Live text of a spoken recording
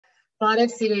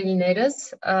Բարև սիրելիներս,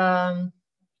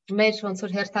 մեր ոնց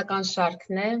որ հերթական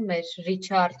շարքն է, մեր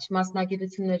ReCHARGE,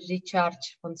 մասնագիտություններ ReCHARGE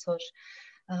ոնց որ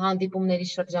հանդիպումների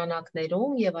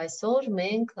շրջանակներում եւ այսօր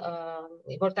մենք,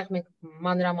 որտեղ մենք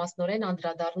մանրամասնորեն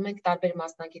անդրադառնում ենք տարբեր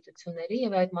մասնագիտությունների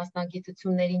եւ այդ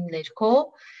մասնագիտությունների ներքո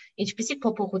ինչպիսի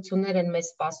փոփոխություններ են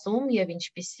մեզ սպասում եւ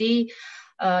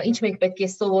ինչ մենք պետք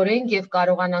է սովորենք եւ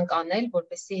կարողանանք անել,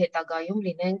 որպեսզի հետագայում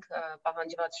լինենք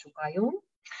պահանջված շուկայում։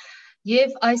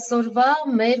 Եվ այսօրվա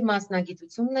մեր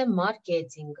մասնագիտությունն է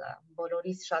մարքեթինգը,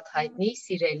 բոլորիս շատ հայտնի,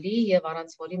 սիրելի եւ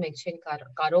առանց որի մենք չենք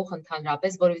կարող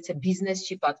ընդհանրապես, որովհետեւ բիզնես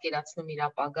չի պատկերացնում իր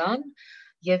ապագան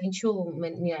եւ ինչու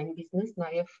միայն բիզնես,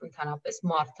 նաեւ ընդհանրապես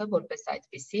մարդը որպես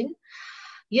այդպեսին։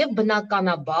 Եվ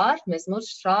բնականաբար մեզ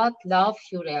մոտ շատ լավ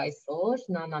հյուր է այսօր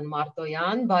Նանան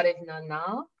Մարդոյան, բարև Նանա։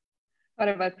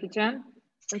 Բարև Ատիջան։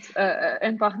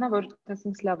 Այն պահնա, որ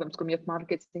ինձ լավ եմ զգում եւ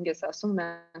մարքեթինգ ես ասում,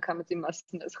 անգամից իմ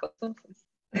մասին ես խոսում,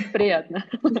 приятно։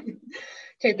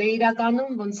 Չէ, դե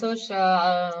իրականում ոնց որ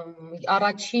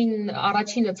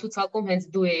առաջինը ցուցակում հենց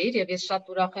դու էիր եւ ես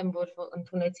շատ ուրախ եմ, որ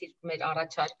ընդունեցիր մեր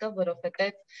առաջարկը,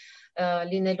 որովհետեւ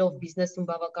լինելով բիզնեսում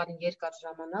բավականին երկար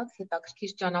ժամանակ,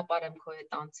 հետաքրքիր ճանապարհ եմ քո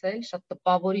հետ անցել, շատ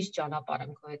տպավորիչ ճանապարհ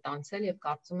եմ քո հետ անցել եւ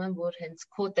կարծում եմ, որ հենց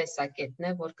քո տեսակետն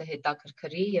է, որ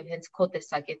կհետաքրքրի եւ հենց քո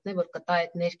տեսակետն է, որ կտա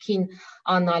այդ ներքին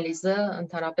անալիզը,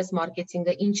 ընդհանրապես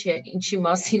մարքեթինգը ինչի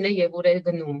մասին է եւ ուր է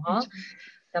գնում, հա։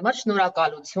 Դա համար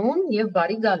շնորհակալություն եւ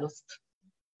բարի գալուստ։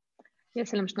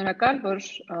 Ես եմ շնորհակալ, որ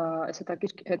այս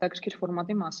հետաքրքիր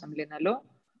ֆորմատի մաս եմ լինելու։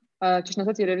 Ճիշտ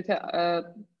ասած, երևի թե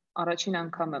առաջին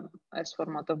անգամ եմ այս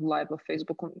ֆորմատով live-ով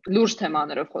Facebook-ում լուրջ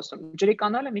թեմաներով խոսում։ Ջրի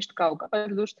կանալը միշտ կա ու կա,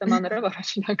 բայց լուրջ թեմաներով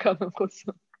առաջին անգամ եմ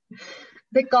խոսում։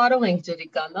 Դե կարող ենք ջրի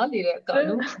կանալ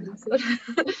իրականում,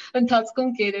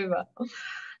 ընթացքում կերևա։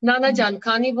 Նանա ջան,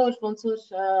 քանի որ ոնց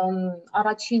որ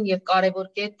առաջին եւ կարեւոր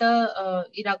կետը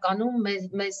իրականում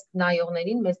մեզ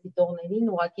նայողներին, մեզ դիտողներին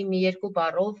ուղղակի մի երկու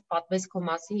բառով պատմես քո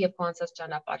մասին եւ քո անցած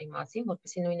ճանապարհի մասին,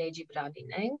 որպեսզի նույն էջի վրա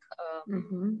լինենք։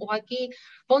 Ուղղակի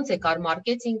ոնց է կար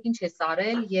մարքեթինգ, ինչ ես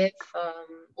արել եւ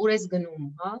ուր ես գնում,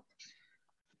 հա։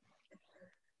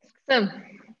 Սկսեմ։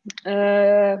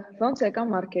 Ոնց եկա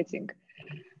մարքեթինգ։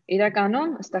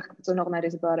 Իրականում, այստեղ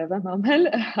ծնողներիս բարև եմ ամել,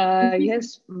 ես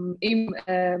իմ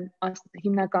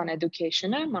հիմնական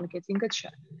education-ը մարքեթինգը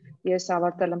չէ։ Ես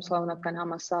ավարտել եմ Սլավոնական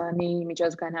համալսարանի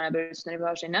միջազգային հարաբերությունների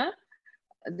բաժինը,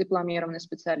 դիպլոմირованный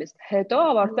սպეციалիստ։ Հետո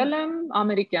ավարտել եմ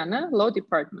ամերիկյանը, Law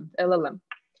Department, LLM։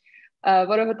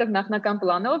 Որովհետև նախնական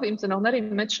պլանով իմ ծնողները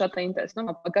իմ մեջ շատ էին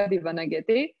տեսնում ապագա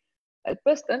դիվանագետի,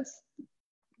 այդպես տենց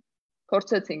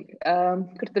փորձեցինք։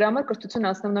 Դրա համար կրթություն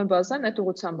основной բազան այդ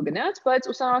ուղղությամբ գնաց, բայց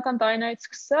ուսանողական տարիներից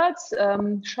սկսած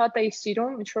շատ էի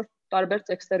սիրում ինչ-որ տարբեր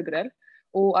տեքստեր գրել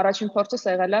ու առաջին փորձս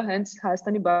եղել է հենց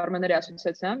Հայաստանի բարմենների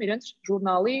ասոցիացիայում իրենց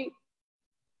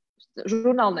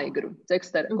ժուրնալն էի գրում,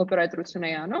 տեքստերը, կոպիրայտերություն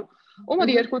էի անում, ու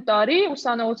մոտ 2 տարի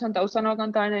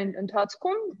ուսանողական տարիների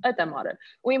ընթացքում այդ եմ արել։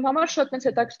 Ու իմ համար շատ մեծ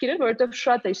հետաքրքիր էր, որովհետև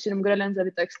շատ էի սիրում գրել այն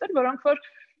ձևի տեքստեր, որոնք որ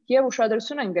եւ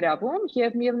ուշադրություն են գրավում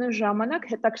եւ միևնույն ժամանակ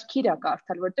հետաքրքիր է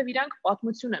կարդալ, որովհետեւ իրանք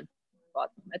պատմություն են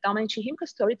պատմում։ Այդ ամեն ինչի հիմքը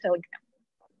storytelling-ն է։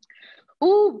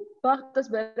 Ու բախտս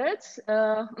բերեց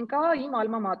ընկա իմ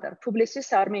alma mater,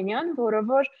 Publicis Armenian, որը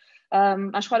որ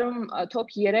աշխարհում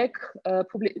top 3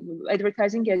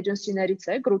 advertising agency-ներից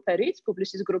է, գրուպերից,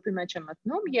 Publicis գրուպի մեջ է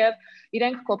մտնում եւ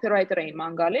իրենք copywriter էին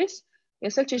ման գալիս։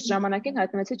 Ես էլ ճիշտ ժամանակին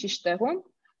հայտնվեցի ճիշտ տեղում։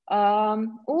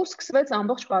 Ու սկսվեց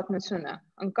ամբողջ պատմությունը։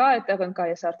 Ընկա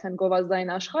ես արդեն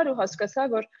գովազդային աշխարհ ու հասկացա,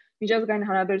 որ միջազգային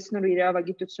հարաբերությունները ու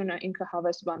իրավագիտությունը ինքը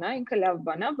հավես բան է, ինքը լավ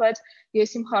բան է, բայց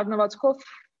ես իմ խառնվածքով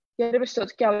երևի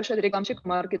все-таки ավելի շատ ռեկլամщик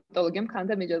մարքետոլոգ եմ, քան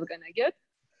թե միջազգայնագետ։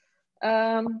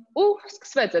 Ու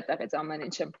սկսվեց այդտեղից ամեն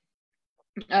ինչը։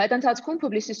 Այդ ընթացքում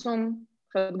Publicis-ում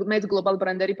մեծ գլոբալ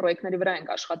բրենդերի պրոյեկտների վրա ենք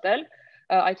աշխատել,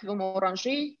 այդ թվում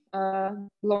Orange-ի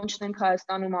launch-ն ենք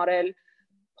Հայաստանում արել,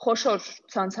 խոշոր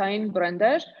ցանցային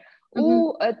բրենդեր ու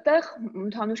այդտեղ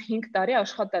ընդհանուր 5 տարի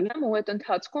աշխատել եմ ու այդ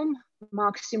ընթացքում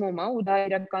մաքսիմումը ու դա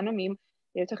իրականում իմ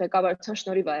եթե ղեկավարության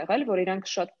շնորհիվ ա եղել, որ իրանք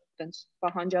շատ տենց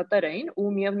պահանջատեր էին ու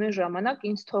միևնույն ժամանակ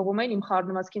ինձ թողում էին իմ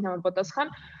խառնվածքին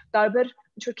համապատասխան տարբեր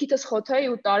ինչ-որ քիթս խոթեի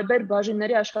ու տարբեր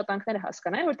բաժինների աշխատանքները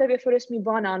հասկանայի, որտեղ երբ որ ես մի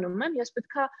բան անում եմ, ես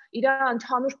պետքա իր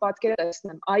ընդհանուր պատկերը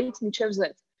տեսնեմ, A-ից մինչև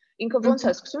Z։ Ինքը ոնց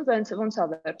է սկսում, ոնց է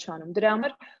վերջանում։ Դրա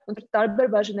համար տարբեր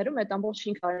բաժիններում այդ ամբողջ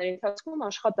 5 տարիների ընթացքում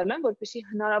աշխատել եմ, որպեսզի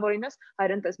հնարավորինս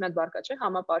հայերեն տես մի հատ բառ կա, չէ,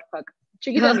 համապարփակ։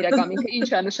 Չգիտեմ իրական ինքը ինչ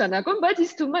է նշանակում, բայց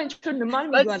ինձ թվում է ինչ-որ նման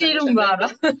մի բան է։ Սիրուն բառ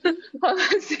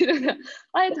է։ Սիրուն է։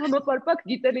 Այդ համապարփակ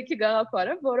գիտելիքի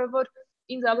գաղափարը, որը որ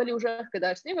ինձ ավելի ուժեղ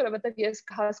կդարձնի, որովհետև ես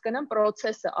կհասկանամ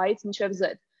process-ը A-ից մինչև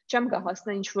Z։ Չեմ գա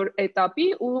հասնա ինչ-որ этаպի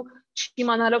ու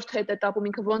չիմանալով թե այդ этаպում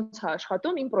ինքը ոնց է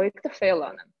աշխատում, իմ պրոյեկտը fail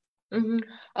անեմ։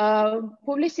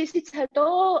 Publicist-ից հետո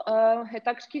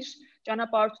հետաքրքիր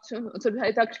ճանապարհություն,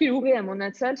 հետաքրքիր ուղի եմ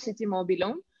ունեցել City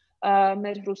Mobile-ում,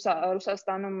 մեր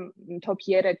Ռուսաստանում top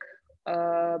 3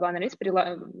 բաներից,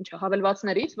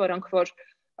 հավելվածներից,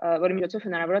 որի միջոցով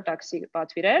հնարավոր է տաքսի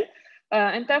պատվիրել։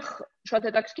 Այնտեղ շատ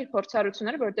հետաքրքիր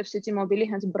փորձառություններ, որովհետև City Mobile-ի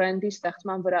հենց բրենդի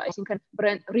ստեղծման վրա, այսինքն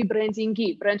rebranding-ի,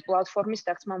 brand platform-ի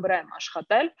ստեղծման վրա եմ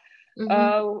աշխատել։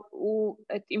 Ու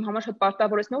այդ իմ համար շատ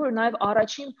պարտավորեցնող որ նաև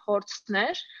առաջին փորձն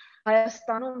էր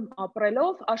Հայաստանում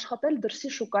ապրելով աշխատել դրսի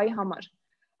շուկայի համար։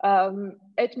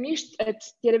 Այդ միշտ այդ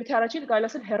երևի թե առաջին կարելի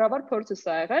ասել հերավար փորձը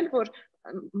սա եղել, որ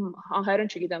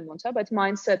հայերեն չգիտեմ ոնց է, բայց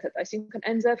mindset-ը, այսինքն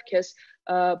այնձև քեզ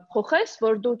փոխես,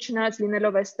 որ դու չնայած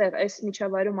լինելով այստեղ, այս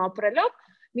միջավայրում ապրելով,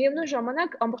 միևնույն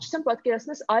ժամանակ ամբողջությամբ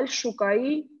պատկերացնես այլ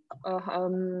շուկայի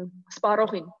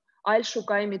սպառողին, այլ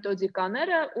շուկայի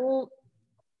մեթոդիկաները ու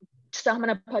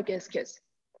չսահմանափակես քեզ։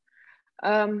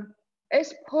 Այս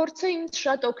փորձը ինձ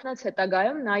շատ օգնեց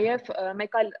հետագայում նաև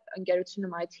մեկ այլ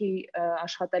ընկերությունում IT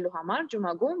աշխատելու համար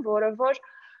Ջումագում, որը որ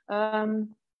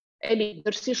էլի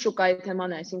դրսի շուկայի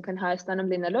թեման է, այսինքն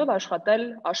Հայաստանում լինելով աշխատել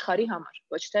աշխարհի համար,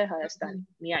 ոչ թե Հայաստանի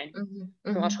միայն։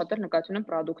 Ու աշխատել նկատի ունեմ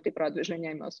product-ի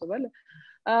production-ի մասով էլ։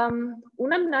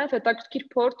 Ունեմ նաև հետաքրքիր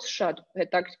փորձ շատ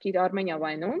հետաքրքիր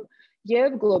Արմենիայում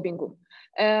եւ Գլոբինգում։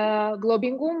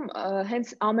 Գլոբինգում հենց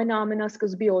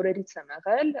ամենասկզբի օրերից եմ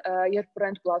եղել, երբ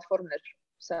brand platform-ներ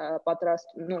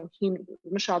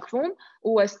մշակվում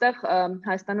ու այստեղ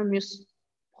Հայաստանում մյուս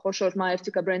խոշոր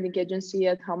մայրցիկա branding agency-ի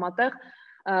հետ համատեղ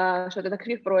շատ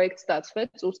հետաքրքիր պրոյեկտ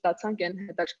ստացվեց ու ստացանք այն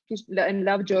հետաքրքիր այն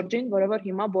լավ Ջորջին, որը որ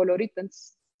հիմա բոլորի տենց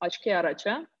աչքի առաջ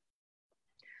է։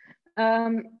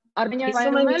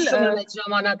 Արմենիայում էլ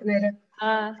ժամանակները։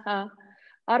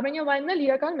 Արմենիայում էլ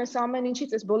իրականում այս ամեն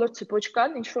ինչից այս բոլոր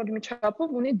ցепочкան ինչ որ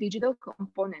միջապով ունի digital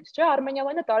component, չէ՞։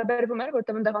 Արմենիայինը տարբերվում էր,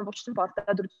 որտեղ այնտեղ ամբողջություն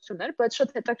պարտադրություններ էր, բայց շատ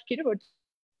հետաքրքիր է, որ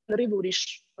լրիվ ուրիշ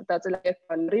մտածելակերպ,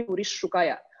 լրիվ ուրիշ շուկա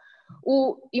է։ Ու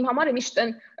իմ համար է միշտ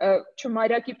այն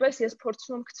չմայրակի պես ես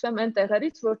փորձում եմ գցվեմ այն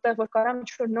տեղերից, որտեղ որ կարամ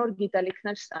ինչ-որ նոր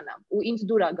գիտելիքներ ստանամ ու ինձ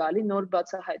դուր է գալի նոր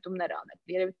բացահայտումներ անել։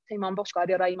 Երևի թե իմ ամբողջ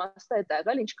կարիերայի իմաստը է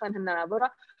եղել, ինչքան հնարավոր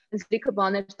է ինձ լիքը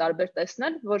բաներ տարբեր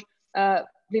տեսնել, որ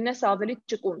լինես ավելի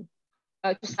ճկուն։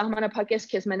 Չսահմանափակես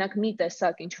քեզ մենակ մի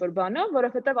տեսակ ինչ-որ բանով,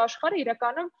 որովհետև աշխարհը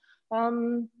իրականում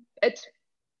այդ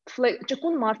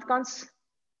ճկուն մարդկանց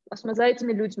ասում за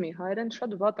этими людьми, հայերեն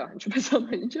շատ վատ է, ինչպես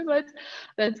ամեն ինչը, բայց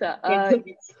տենց է։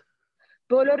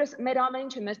 Բոլորս մեր ամեն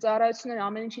ինչը, մեր ծառայությունները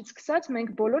ամեն ինչից սկսած,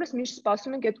 մենք բոլորս միշտ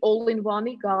սպասում ենք այդ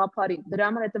all-in-one-ի գաղափարին։ Դրա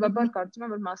համար հետևաբար կարծում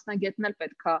եմ, որ մասնագետն էլ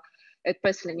պետք է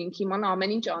այդպես լինի, ինքը իմանա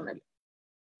ամեն ինչ անել։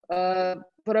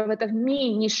 Որովհետև մի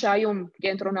նիշայում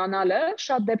կենտրոնանալը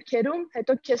շատ դեպքերում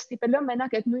հետո քեզ ստիպել է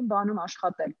մենակ այդ նույն բանում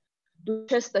աշխատել։ Դու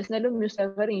չես տեսնելու մյուս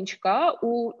տեղերը ինչ կա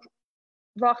ու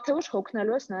վաղ թե ուշ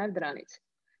հոգնելու ես նաև դրանից։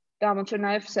 Դա ոնց որ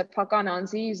նաև սեփական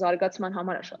անձի զարգացման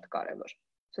համար է շատ կարևոր։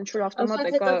 Ինչ որ ավտոմատ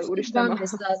է ուրիշ տեմա։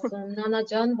 Նանա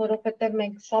ջան, որովհետև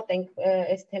մենք շատ ենք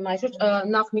այս թեմայի շուրջ,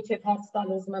 նախ միջև հարց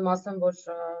տալ ուզում եմ ասեմ, որ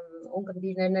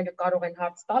ունկնդիրներն կարող են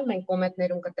հարց տալ, մենք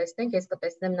կոմենտներում կտեսնենք, ես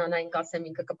կտեսնեմ Նանային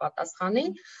կասեմ ինքը կպատասխանի,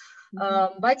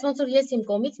 բայց ոնց որ ես իմ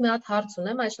կողմից մի հատ հարց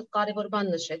ունեմ, այս շատ կարևոր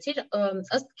բան նշեցիր,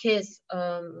 ըստ քեզ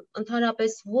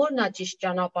ընդհանրապես ո՞րն է ճիշտ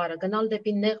ճանապարհը, գնալ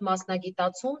դեպի նեղ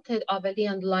մասնագիտացում, թե ավելի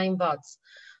ընդլայնված,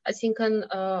 այսինքն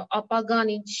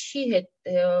ապագան ինչի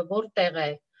հետ որտեղ է,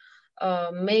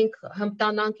 մենք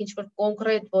հմտանանք ինչ-որ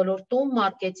կոնկրետ ոլորտում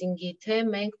մարքեթինգի, թե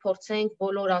մենք փորձենք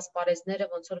բոլոր ասպարեզները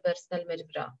ոնց որ վերցնել մեր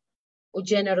վրա, ու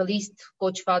generalist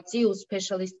կոչվածի ու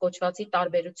specialist կոչվածի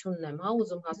տարբերությունն եմ, հա,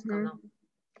 ուզում հասկանամ,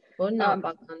 որն է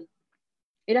ապագան։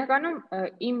 Իրականում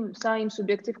սա իմ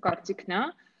սուբյեկտիվ կարծիքն է,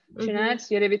 չնայած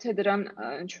երևի թե դրան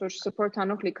ինչ-որ support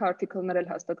անող լիքը article-ներ էլ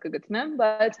հաստատ կգտնեմ,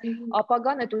 բայց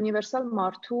ապագան այդ ունիվերսալ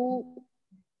մարդու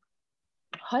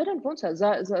հայրեն ոնց է,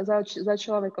 за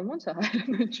человеком ոնց է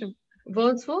հայրեն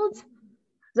Ոնց?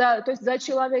 То есть за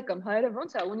человеком հայրը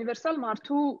ոնց է, ունիվերսալ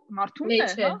մարդուն է,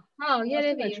 հա? Հա,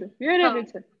 երևի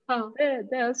թե։ Հա,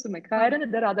 դե ասում եք, հայրենը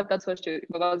դեռ ադապտացված չէ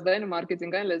բազդային ու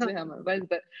մարքեթինգային լեզվի համար, բայց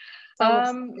դե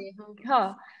հա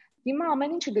Հիմա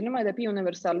ամեն ինչը գնում է դեպի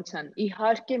ունիվերսալության։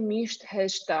 Իհարկե միշտ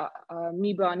հեշտ է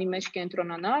մի բանի մեջ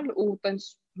կենտրոնանալ ու տենց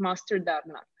master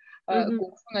դառնալ։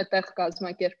 Կուրսում է տեղ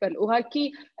կազմակերպել։ Ուղղակի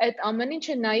այդ ամեն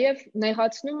ինչը նաև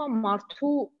նեղացնում է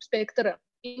մարդու սպեկտրը։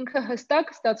 Ինքը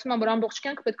հստակ ստացվում է, որ ամբողջ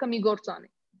կյանք պետք է մի գործ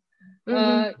անի։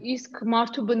 Իսկ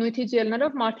մարդու բնույթից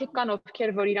ելնելով մարդիկ կան,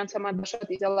 ովքեր որ իրանց համար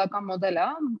շատ իդեալական մոդել է,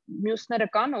 մյուսները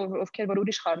կան, ովքեր որ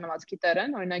ուրիշ խառնվածքի տեր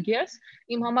են, օրինակ ես,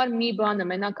 իմ համար մի բանը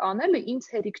մենակ անելը ինձ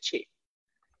հերիք չի։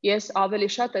 Ես ավելի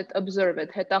շատ այդ observe,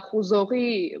 այդ հետախուզողի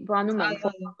բանում եմ,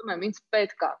 ֆոկուսում եմ, ինձ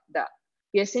պետք է դա։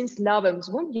 Ես ինձ լավ եմ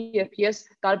զգում, երբ ես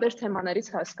տարբեր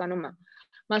թեմաներից հասկանում եմ։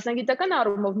 Մասնագիտական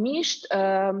առումով միշտ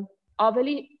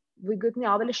ավելի վիգտնի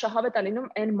ավելի շահավետ է լինում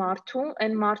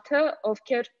այն մարդը,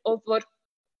 ով որ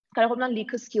կարող ունենալ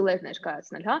լիքը սկիլեր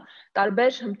ներկայացնել, հա,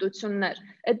 տարբեր հմտություններ։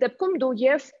 Այդ դեպքում դու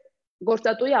եւ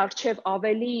գործատուի արժեվ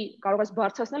ավելի կարող ես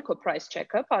բարձրացնել քո price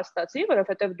check-ը, փաստացի,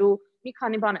 որովհետեւ դու մի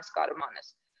քանի բան ես կարող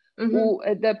անես։ Ու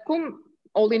այդ դեպքում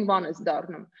all in one ես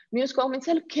դառնում։ Մյուս կողմից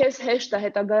էլ քեզ հեշտ է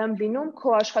հետագայում լինում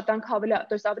քո աշխատանքը ավելի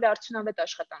արդյունավետ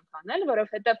աշխատանք անել,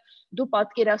 որովհետեւ դու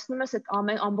պատկերացնում ես այդ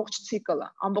ամբողջ ցիկլը,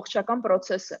 ամբողջական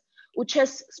process-ը, ու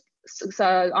չես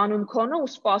անում քոնը ու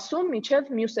սպասում մինչև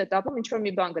մյուս этаպում ինչ որ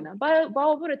մի բան գնա։ Բայց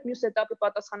որ այդ մյուս этаպի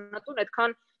պատասխանատուն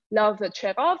այդքան լավ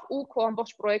չեղավ ու քո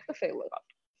ամբողջ պրոյեկտը fail եղավ։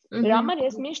 Դրա համար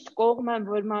ես միշտ կողմ եմ,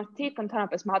 որ մարդիկ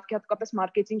ընդհանրապես հատկապես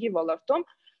մարքեթինգի ոլորտում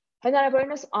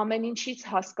հնարավորինս ամեն ինչից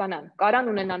հասկանան,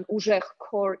 կարան ունենան ուժեղ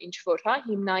core ինչ-որ, հա,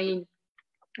 հիմնային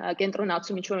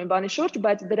կենտրոնացում ինչ-որ մի բանի շուրջ,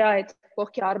 բայց դրա այդ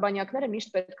կողքի արբանյակները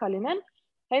միշտ պետք է լինեն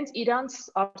հենց իրանց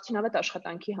արդյունավետ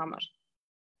աշխատանքի համար։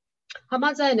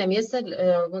 Համաձայն եմ, ես էլ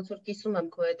ոնց որ կիսում եմ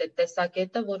քո այդ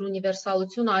տեսակետը, որ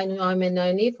ունիվերսալություն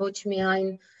այնուամենայնիվ ոչ միայն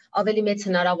ավելի մեծ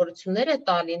հնարավորություններ է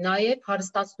տալի, նաև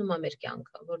հարստացնում է մեր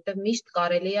կյանքը, որտեղ միշտ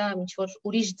կարելի է ինչ-որ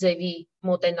ուրիշ ձևի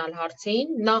մոտենալ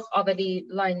հարցին, նախ ավելի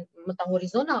լայն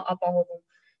մտահորիզոն է ապահովում,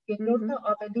 երկրորդը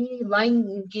ավելի լայն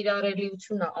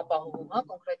կիրառելիություն է ապահովում, հա,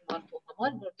 կոնկրետ մարդու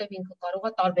համար, որտեղ ինքը կարող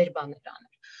է տարբեր բաներ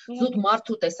անել։ Զուտ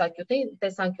մարդու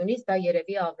տեսանկյունից դա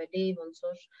երևի ավելի ոնց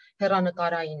որ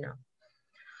հեռանկարային է։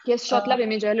 Ես շատ լավ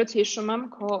իմիջիայլոց հիշում եմ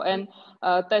քո այն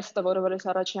տեստը, որը ես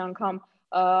առաջի անգամ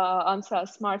անցա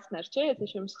smart-ներ, չէ, եթե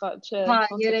չեմ սխալ, չէ։ Հա,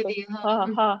 երևի,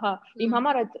 հա։ Իմ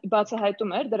համար այդ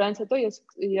բացահայտում էր, դրանից հետո ես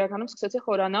իրականում սկսեցի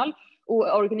խորանալ ու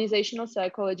organizational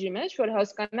psychology մեջ, որ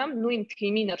հասկանամ նույն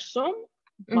թիմի ներսում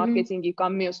մարքեթինգի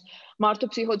կամ մյուս մարդու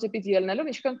փսիխոտիպից ելնելով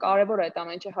ինչքան կարևոր է այդ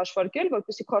ամեն ինչը հաշվարկել,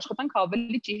 որպեսզի քո աշխատանքը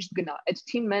ավելի ճիշտ գնա։ Այդ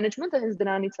team management-ը հենց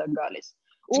դրանից է գալիս։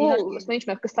 Ու ըստ ինչ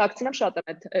մենք կստակցնեմ շատ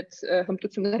եմ այդ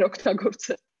հմտությունները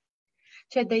օգտագործել։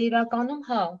 Չէ, դե իրականում,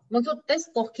 հա, ոնց որ տես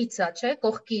կողքից է, չէ,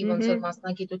 կողքի ոնց որ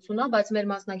մասնագիտությունն է, բայց մեր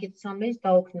մասնագիտության մեջ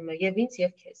դա օգնում է եւ ինձ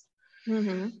եւ քեզ։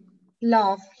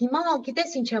 Լավ, հիմա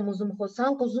գիտես ինչ եմ ուզում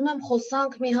խոսանք, ուզում եմ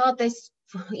խոսանք մի հատ այս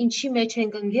ինչի մեջ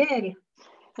ենք ընկել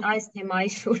այս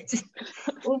թեմայի շուրջ։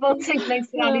 Ու ոնց ենք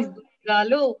մենք սրանից դուրս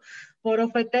գալու,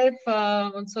 որովհետեւ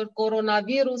ոնց որ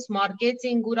կորոնավիրուս,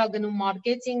 մարքեթինգ, ուրա գնում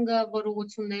մարքեթինգը, որ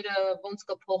ուղղությունները ոնց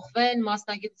կփոխվեն,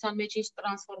 մասնագիտության մեջ ինչ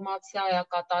տրանսֆորմացիա է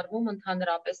կատարվում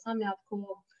ընդհանրապես, հա, մի հատ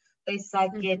քո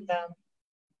տեսակետը։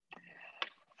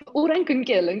 Ուր ենք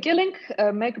ընկել ենք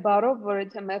մեկ բառով, որ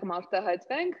եթե մեղմ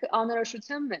արտահայտվենք,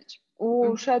 անորոշության մեջ։ Ու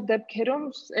շատ դեպքերում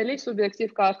էլի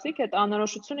սուբյեկտիվ կարծիք, այդ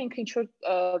անորոշությունը ինքը ինչ որ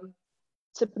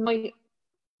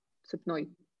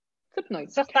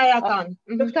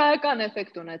Սխտայական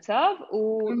էֆեկտ ունեցավ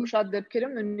ու շատ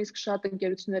դեպքերում նույնիսկ շատ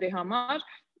ընկերությունների համար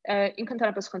ինքը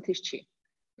ընդհանրապես խնդիր չի,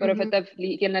 որովհետև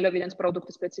ելնելով իրենց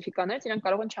պրոդուկտի սպეციფիկաներից իրենք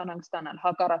կարող են չանհանգստանալ,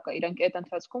 հակառակը իրենք այդ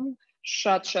ընթացքում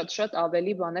շատ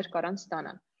ավելի բաներ կարան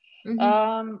ստանան։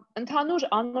 Ընդհանուր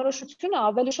անորոշությունը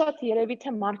ավելի շատ երևի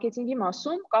թե մարքեթինգի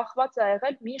մասում կախված է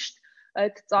եղել միշտ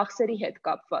այդ ծախսերի հետ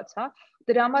կապված, հա։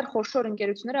 Դրա համար խոշոր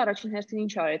ընկերությունները առաջին հերթին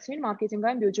ինչ արեցին,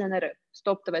 մարքեթինգային բյուջեները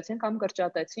ստոպ տվեցին կամ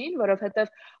կրճատեցին,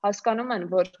 որովհետև հասկանում են,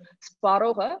 որ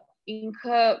սպառողը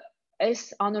ինքը այս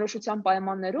անորոշության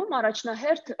պայմաններում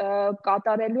առաջնահերթ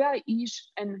կատարելու է իր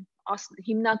այն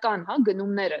հիմնական, հա,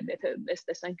 գնումները, եթե այս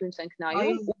տեսանկյունից ենք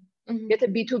նայում, եթե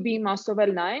B2B մասով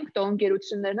էլ նայենք, то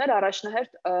ընկերություններն էլ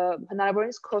առաջնահերթ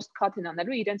հնարավորինս cost cut են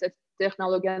անելու իրենց այդ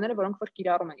տեխնոլոգիաները, որոնք որ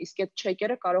կիրառում են, իսկ այդ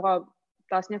չեկերը կարող է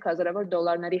տասնյակ հազարավոր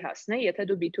դոլարների հասնել, եթե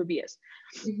դու B2B ես։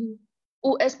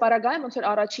 Ու այս պարագայում ոնց որ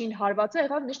առաջին հարվածը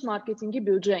եղավ միշտ մարքեթինգի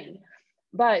բյուջեին։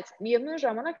 Բայց միևնույն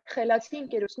ժամանակ խելացի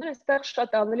ընկերությունները այստեղ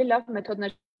շատ ավելի լավ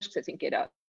մեթոդներ սկսեցին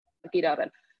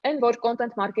կիրառել։ Այն որ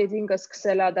content marketing-ը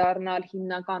սկսել է դառնալ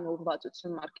հիմնական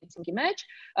ուղղվածություն մարքեթինգի մեջ,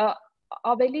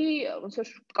 ավելի ոնց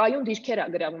որ կայուն դիրքեր է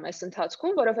գրավում այս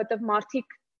ընթացքում, որովհետև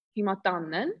մարդիկ հիմա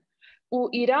տանն են ու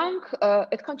իրանք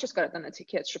այդքան չես կարող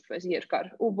տնեցիքի հետ շփվես երկար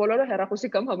ու բոլորը հեռախոսի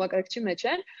կամ համակարգչի մեջ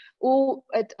են ու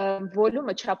այդ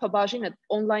վոլյումը չափաբաժինը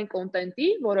on-line content-ի,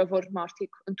 որը որ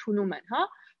մարդիկ ընդունում են, հա,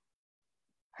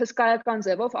 հսկայական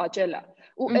ձևով աճել է։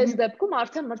 Ու այս դեպքում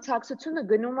արդեն մրցակցությունը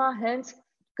գնում է հենց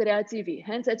կրեատիվի,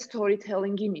 հենց այդ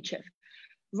storytelling-ի միջև։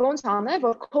 Ոնց անել,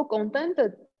 որ քո content-ը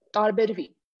տարբերվի։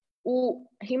 Ու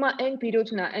հիմա այն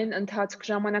պիրոդն է, այն ընթացք,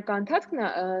 ժամանակահատվածն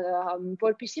է,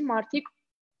 որպեսզի մարդիկ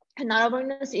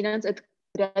հնարավորինս իրենց այդ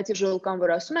կրեատիվ ժողովրդան,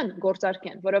 որ ասում են,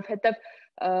 գործարկեն, որովհետև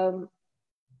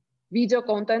վիդեո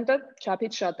կոնտենտը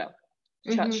չափից շատ է,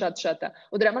 շատ է։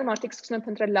 Ու դրա համար մարդիկ սկսում են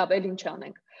փնտրել լավ էլ ինչ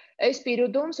անենք։ Այս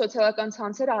պերիոդում սոցիալական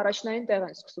ցանցերը առաջնային տեղ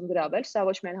են սկսում գրավել, սա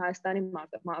ոչ միայն Հայաստանի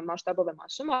մասշտաբով եմ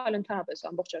ասում, այլ ընդհանրապես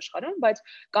ամբողջ աշխարհում, բայց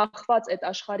կախված այդ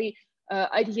աշխարհի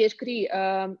այդ երկրի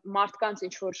մարդկանց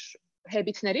ինչ որ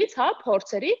habit-ներից, հա,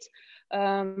 փորձերից,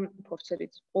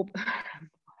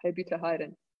 habit-ը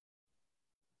հայերեն։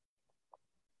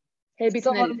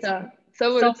 Habit-ներից,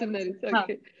 սովորություններից,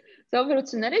 okay։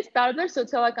 Սովորություններից տարբեր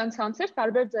սոցիալական ցանցեր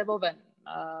տարբեր ձևով են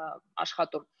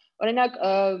աշխատում։ Օրինակ,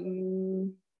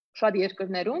 շատ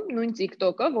երկրներում նույն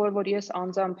TikTok-ը, որ ես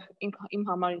անձամբ իմ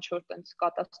համար ինչ որ տենց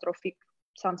կատաստրոֆիկ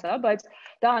ցանց է, բայց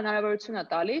դա հնարավորություն է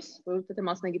տալիս, որովհետեւ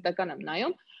մասնագիտական եմ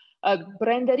նայում,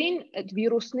 բրենդերին այդ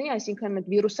վիրուսնի, այսինքն այդ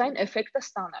վիրուսային էֆեկտը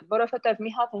ստանալ, որովհետեւ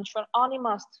մի հատ ինչ որ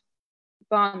անիմաստ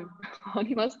բան,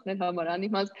 անիմաստներ համար,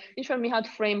 անիմաստ ինչ որ մի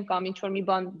հատ frame կամ ինչ որ մի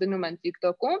բան դնում են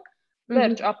TikTok-ում,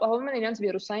 վերջ ապահովում են իրենց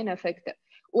վիրուսային էֆեկտը։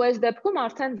 Ու այս դեպքում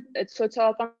արդեն այդ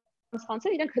սոցիալական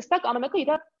ցանցերը իրենք հստակ ամենը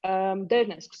իր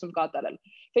դերն են սկսում կատարել։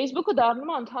 Facebook-ը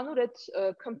դառնում է ընդհանուր այդ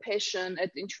compassion,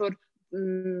 այդ ինչ որ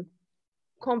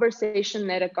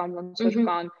conversation-ները կամ ոնց որ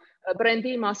կան,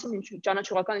 բրենդի մասին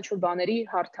ճանաչողական ինչ որ բաների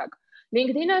հարթակ։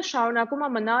 LinkedIn-ը շարունակում է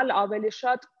մնալ ավելի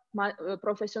շատ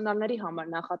պրոֆեսիոնալների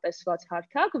համար նախատեսված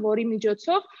հարթակ, որի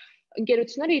միջոցով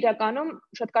ընկերությունները իրականում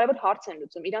շատ կարևոր հարց են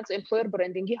լուծում, իրենց employer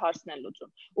branding-ի հարցն են լուծում։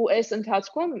 Ու այս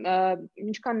ընթացքում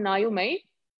ինչքան նայում էի,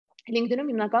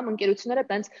 LinkedIn-ում հիմնականում ընկերությունները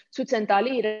տենց ցույց են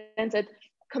տալի իրենց այդ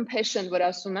compassion, որ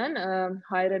ասում են,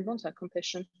 հայերեն ոնց է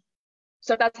compassion,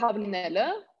 սրտացավ լինելը,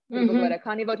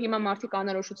 քանի որ հիմա մարդիկ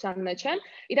անորոշության մեջ են,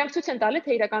 իրանք ցույց են տալի,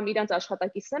 թե իրական իրանց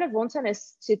աշխատակիցները ոնց են այս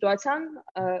սիտուացիան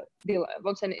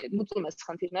ոնց են լուծում այս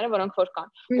խնդիրները, որոնք որ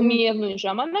կան։ Ու միևնույն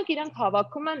ժամանակ իրանք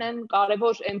հավաքում են այն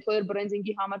կարևոր employer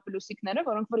branding-ի համար պլյուսիկները,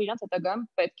 որոնք որ իրանց հետագայում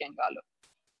պետք են գալու։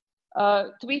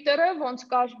 Twitter-ը ոնց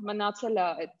կար մնացել է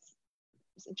այդ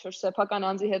ինչ որ սեփական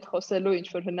անձի հետ խոսելու ինչ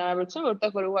որ հնարավորություն,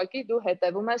 որտեղ որ ուղղակի դու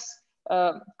հետևում ես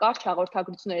կարճ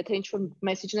հաղորդագրություններ, եթե ինչ որ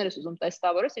մեսեջներ ես ուզում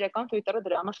տեստավորես, իրական Twitter-ը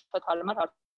դրա համար շատ հարմար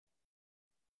հարթակ։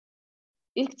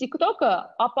 Իսկ TikTok-ը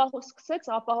սկսեց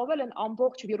ապահովել այն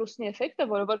ամբողջ վիրուսնի էֆեկտը,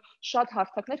 որը որ շատ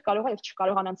հարթակներ կարող է եւ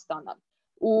չկարողանան ստանալ։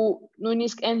 Ու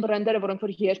նույնիսկ այն բրենդերը, որոնք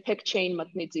որ երբեք չէին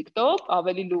մտնի TikTok,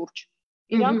 ավելի լուրջ,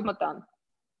 իրանք մտան։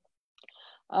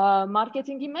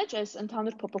 Մարքեթինգի մեջ այս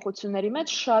ընդհանուր փոփոխությունների մեջ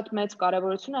շատ մեծ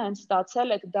կարևորություն է հենց ստացել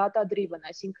այդ data driven,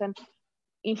 այսինքն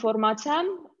ինֆորմացիան,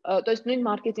 то есть նույն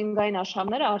մարքեթինգային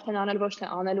աշխատանքները արդեն անել ոչ թե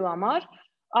անելու համար,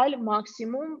 այլ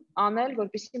մաքսիմում անել,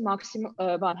 որպեսզի մաքսիմում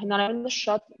հնարավորինս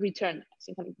շատ return,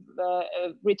 այսինքն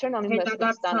return on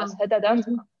investment ստանաս, հետադարձ։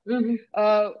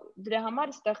 Դրա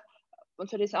համար այստեղ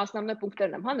ոնց որ ես основной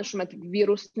պունկտերն եմ, հա, նշում եմ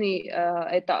վիրուսնի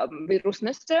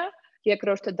վիրուսնեսը,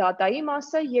 երկրորդը դատայի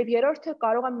մասը եւ երրորդը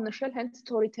կարող եմ նշել հենց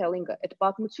storytelling-ը, այդ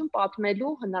պատմություն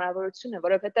պատմելու հնարավորությունը,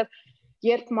 որովհետեւ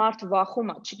երբ մարդ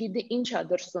վախում է, չգիտի ինչ է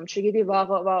դրսում, չգիտի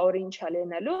վաղ օրը ինչ է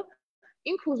լինելու,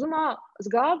 ինքը ուզում է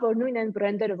զգա, որ նույն այն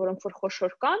բրենդերը, որոնք որ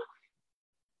խոշոր կան,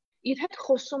 իր հետ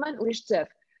խոսում են ուրիշ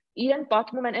ձև, իրեն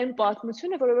պատմում են այն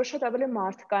պատմությունը, որը որ շատ ավելի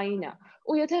մարդկային է։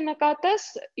 Ու եթե նկատես,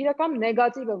 իրական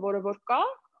նեգատիվը, որը որ կա,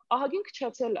 ահագին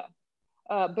քչացել է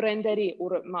բրենդերի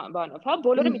բանով, հա,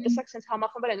 բոլորը մի տեսակ sense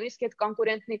համախմբվել են, նույնիսկ այդ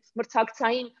կոնկուրենտի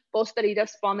մրցակցային պոստերը իրար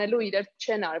սպանելու իրար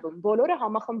չեն արվում, բոլորը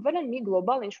համախմբվել են մի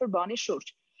գլոբալ ինչ-որ բանի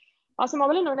շուրջ։ Ասում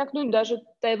ավելին, օրինակ նույն դաժե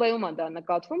TV-ում է դա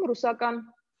նկատվում, ռուսական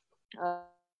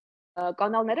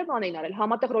կանալները բան էին արել,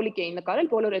 համատեղ ռոլիկ էին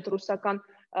նկարել, բոլոր այդ ռուսական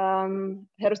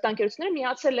հեռուստաընկերությունները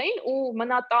միացել էին ու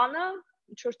մնատանը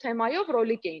ինչ-որ թեմայով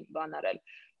ռոլիկ էին բան արել։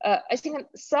 Այսինքն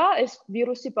սա այս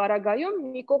վիրուսի պարագայում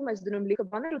մի կողմ ես դնում լիքը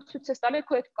բաներ ու ցույց ես տալի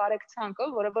քո այդ կարեկցանքը,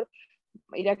 որը որ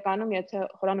իրականում եթե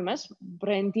խորանում ես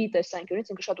բրենդի տեսանկյունից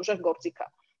ինքը շատ ուժեղ գործիք է,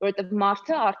 որովհետև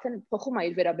մարդը արդեն փոխում է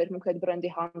իր վերաբերմունքը այդ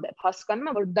բրենդի հանդեպ,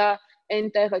 հասկանում է, որ դա այն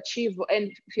տեղը չի, այն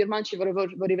ֆիրման չի,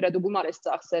 որի վրա դու գումար ես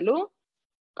ծախսելու,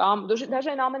 կամ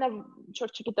դաժե այն ամենա,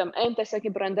 չգիտեմ, այն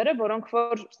տեսակի բրենդերը, որոնք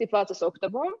որ ստիպված ես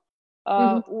օգտվում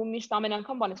ու միշտ ամեն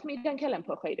անգամ բան ասում, իրենք էլ են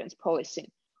փոխել իրենց policy-ն։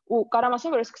 Ու կարամ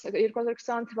ասեմ, որ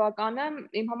 2020 թվականը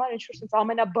իմ համար ինչ-որ sense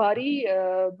ամենաբարի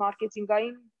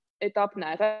մարքեթինգային էտապն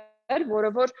է եղել, որը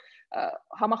որ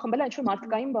համախմբել է ինչ-որ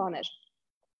մարդկային բաներ։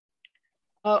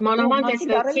 Մանավանդ այս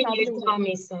վերջին 2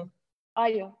 ամիսը։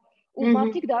 Այո, ու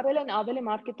մարդիկ դառել են ավելի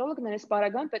մարքետոլոգներ, այս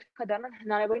պարագայում պետք է դառնան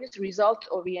հնարավորինս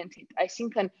result oriented,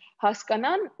 այսինքն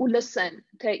հասկանան ու լսեն,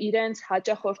 թե իրենց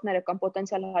հաճախորդները կամ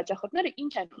պոտենցիալ հաճախորդները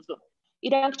ինչ են ուզում։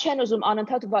 Իրանք չեն ուզում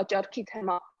անընդհատ վաճառքի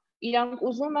թեմա, իրանք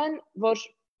ուզում են, որ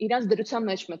իրանց դրության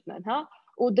մեջ մտնեն, հա,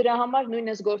 ու դրա համար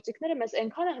նույն այս գործիքները մեզ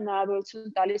այնքան է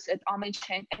հնարավորություն տալիս այդ ամեն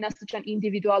ինչին, այնաստիճան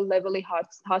individual level-ի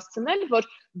հասցնել, որ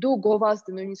դու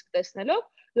գովազդ նույնիսկ տեսնելով,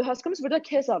 դու հասկանում ես, որ դա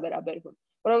քեզ է վերաբերվում,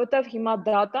 որովհետև հիմա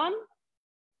դատան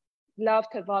լավ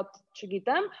թե վատ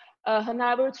չգիտեմ,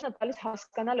 հնարավորություն է տալիս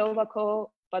հասկանալ ով է քո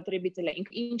պատրիբիտելը,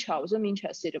 ինքը ինչ է ուզում, ինչ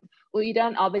է սիրում, ու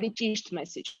իրան ավելի ճիշտ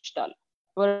մեսեջ տալ,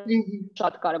 որը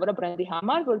շատ կարևոր է բրենդի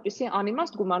համար, որպեսզի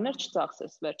անիմաստ գումարներ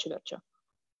չծախսես վերջը։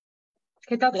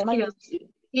 Հետաքրքիր է։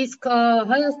 Իսկ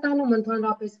Հայաստանում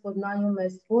ընդհանրապես որ նայում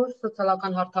ես, որ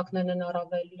սոցիալական հարթակներն են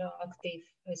առավել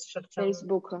ակտիվ այս շրջանում։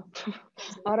 Facebook-ը։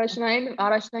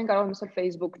 Առաջնային կարող եմ ասել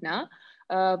Facebook-ն է,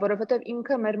 որովհետև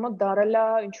ինքը մեր մոտ դարել է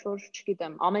ինչ որ,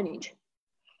 չգիտեմ, ամեն ինչ։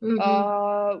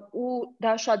 Ու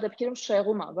դա շատ դեպքերում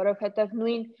շեղում է, որովհետև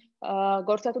նույն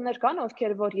գործատուներ կան,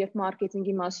 ովքեր որ երբ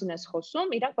մարքեթինգի մասին ես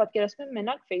խոսում, իրանք պատկերացնում են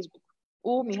մենակ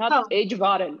Facebook ու մի հատ edge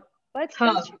վարել, բայց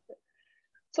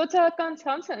սոցիալական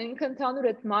ցանցը ինքը ընդհանուր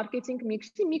այդ մարքեթինգ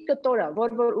միքսի մի կտոր է,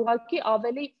 որ ուղղակի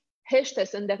ավելի հեշտ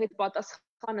ես այնտեղից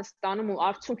պատասխանը ստանում ու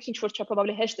արդյունք ինչ որ չափով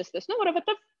ավելի հեշտ ես տեսնում,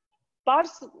 որովհետև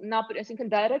բարձ,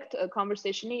 այսինքն direct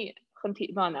conversation-ի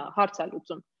հարց է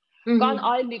լուծում։ Կան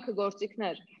այլ լիքը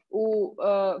գործիքներ,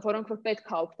 որոնք որ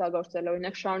պետք է օգտագործել,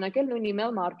 օրինակ շարունակել նույն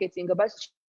email մարքեթինգը, բայց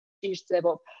ճիշտ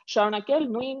ձևով, շարունակել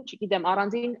նույն, չգիտեմ,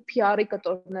 առանձին PR-ի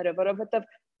կտորները, որովհետև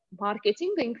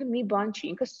մարքեթինգը ինքը մի բան չի,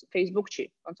 ինքը Facebook չի,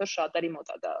 ոնց որ շատերի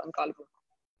մոտ է դա ընկալվում։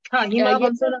 Հա, հիմա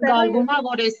ոնց որ ընկալվում է,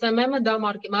 որ SMM-ը դա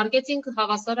մարքեթինգ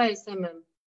հավասար է SMM։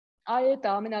 Այո,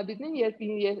 դա ամենաբիզնին,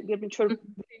 երբ ինչ որ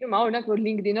լինում է, օրինակ որ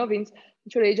LinkedIn-ով ինձ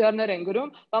ինչ որ HR-ներ են գրում,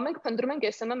 բա մենք փնտրում ենք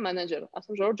SMM մենեջեր,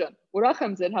 ասում Ժորժ ջան, ուրախ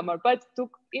եմ ձեր համար, բայց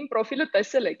դուք իմ պրոֆիլը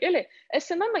տեսել եք, էլի,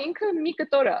 SMM-ը ինքը մի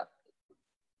կտոր է։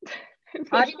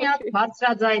 Արի մի հատ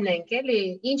բարձրաձայն ենք, էլի,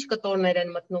 ինչ կտորներ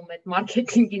են մտնում այդ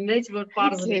մարքեթինգի մեջ, որ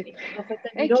պարզ լինի,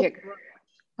 որովհետև իրոք,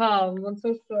 հա, ոնց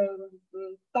որ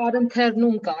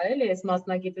տարընթերնում կա, էլի, այս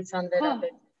մասնագիտության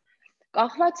վերաբերյալ։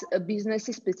 Կախված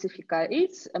բիզնեսի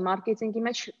սպეციფիկայից, մարքեթինգի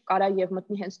մեջ կարա եւ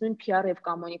մտնի հենց նույն PR եւ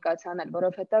կոմունիկացիան էլ,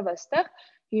 որովհետեւ այստեղ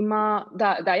հիմա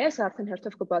դա ես արդեն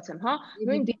հերթով կբացեմ, հա,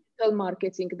 նույն digital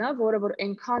marketing-ն է, որը որ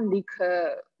այնքան լիքը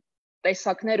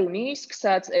տեսակներ ունի,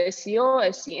 սկսած SEO,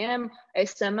 SEM,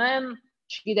 SMM,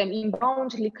 չգիտեմ,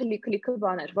 inbound, լիքը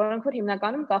բաներ, որոնք որ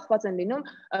հիմնականում կախված են լինում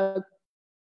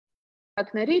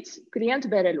տեսակներից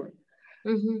կլիենտ բերելուն։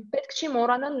 Պետք չի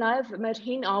մոռանալ նաև մեր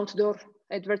հին outdoor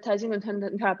advertising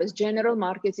ընդհանրապես general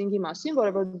marketing-ի մասին,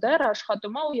 որը որ դեռ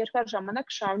աշխատում է ու երկար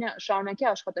ժամանակ շարունակի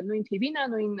աշխատել, նույն TV-ն է,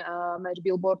 նույն մեր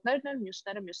billboard-ներն են,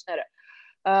 մյուսները։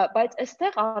 Բայց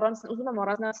այստեղ ուզում եմ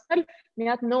առանձնացնել մի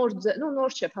հատ նոր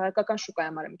չէ, հայկական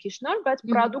շուկայում արեմ քիչ նոր, բայց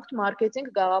product marketing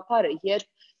գաղափարը, երբ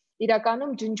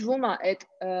իրականում ջնջվում է այդ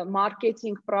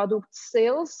marketing product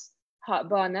sales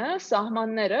բանը,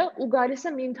 սահմանները ու գալիս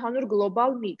է մի ընդհանուր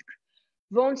գլոբալ միտք։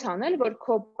 Ոնց անել, որ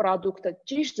քո product-ը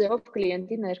ճիշտ ձևով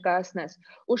կլիենտի ներկայացնես։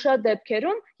 Ու շատ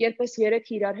դեպքերում, երբ այս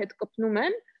երեքը իրար հետ կպնում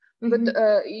են,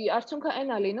 արդյունքը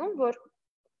այն է լինում, որ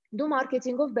դու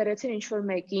մարքեթինգով բերեցիր ինչ-որ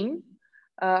մեկին,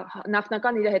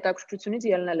 նախնական իր հետաքրքրությունից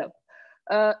ելնելով։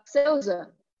 Sales-ը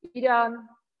իրան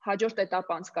հաջորդ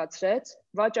этап անցկացրեց,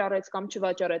 վաճառեց կամ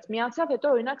չվաճառեց, միացավ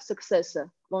հետո օրինակ success-ը,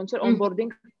 ոնց որ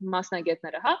onboarding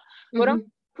մասնագետները, հա,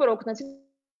 որոնք որ օգնեցին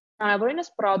հնարավորինս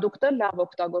product-ը լավ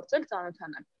օգտագործել,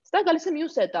 ծանոթանալ։ Ստա գալիս է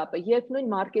մյուս этаպը, երբ նույն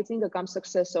մարքեթինգը կամ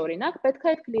success-ը օրինակ պետք է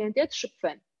այդ կլիենտի հետ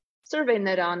շփվեն։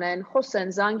 Survey-ներ անեն,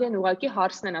 խոսեն, զանգեն, ուղղակի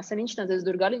հարցնեն, ասեն ինչն է ձեզ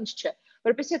դուր գալի, ինչ չէ։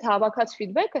 Որպեսզի այդ հավաքած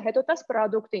feedback-ը հետո տաս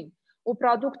product-ին։ Ու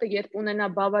product-ը երբ ունենա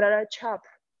բավարարաչափ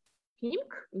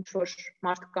հիմք, ինչ որ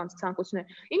մարդկանց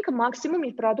ցանկություններ, ինքը մաքսիմում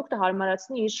իր product-ը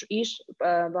հարմարացնի իր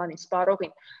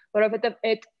սպառողին, որովհետև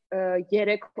այդ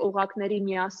երեք օղակների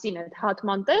միասին այդ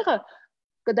հատման տեղը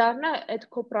կդառնա այդ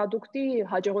քո product-ի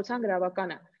հաջողության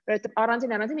գրավականը, որովհետև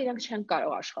առանձին իրենք չեն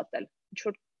կարող աշխատել, ինչ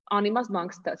որ անիմաստ բան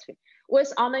կստացվի։ Ու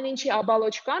այս ամեն ինչի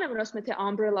աբալոչկան եմ ասում, թե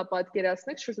umbrella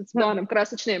պատկերացնեք, շուտ բանում,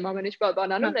 կրասիչներ եմ ամեն ինչ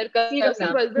բանանում,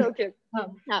 ներկայացնում, բայց օքեյ։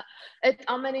 Հա, այդ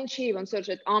ամեն ինչի ոնց որ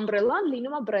այդ umbrella-ն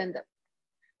լինում է բրենդը,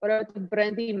 որովհետև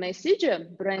բրենդի մեսեջը,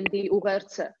 բրենդի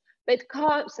ուղերձը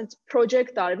պետքա sense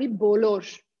project արվի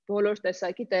բոլոր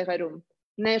տեսակի տեղերում,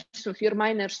 ներսում,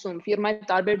 ֆիրմայի ներսում, ֆիրմայի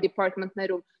տարբեր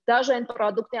department-ներում, դաժե այն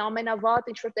product-ի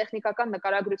ամենավատ ինչ-որ տեխնիկական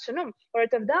նկարագրությունում,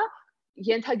 որովհետև դա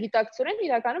ենթագիտակցորեն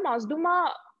իրականում ազդում է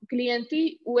կլիենտի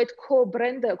ու այդ քո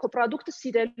բրենդը, քո product-ը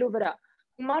սիրելու վրա։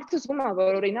 Ու մարդը զգում է,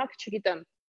 որ օրինակ, չգիտեմ,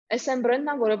 SM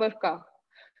բրենդն է, որը որ կա։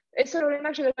 Այսօր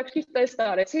օրինակ շրջակցի տեստ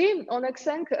արեցի,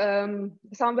 օնեքսենք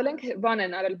սամվել ենք բան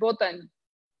են արել, բոտ են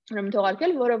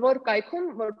թողարկել, որը որ կայքում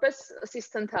որպես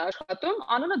assistant է աշխատում,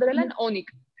 անունը դրել են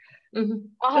Օնիկ։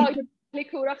 Ահա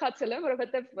լիքը ուրախացել եմ,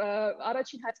 որովհետև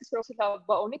առաջին հայացքից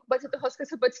փորձել Օնիկ, բայց հետո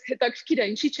հասկացա, բայց հետաքրքիր է,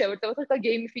 ինչի՞ չէ, որտեղ կա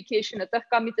gamification-ը, տեղ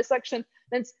կա մի տեսակ션,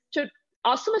 հենց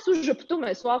ասում ես ու ժպտում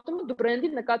ես, ու ավտոմատ դու բրենդի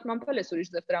նկատմամբ ես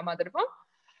ուրիշ ձև տրամադրվում։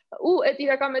 Ու այդ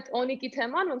իրական այդ Օնիկի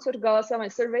թեման ոնց որ գալասավ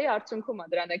այն survey-ի արդյունքում է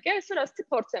դրան եկել, այսօր ասեցի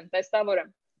փորձեմ, տեստավորեմ։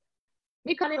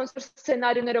 մի քանի ոնց որ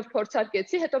սցենարիներով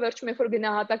փորձարկեցի, հետո վերջում երբ որ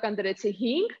գնահատական դրեցի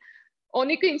 5,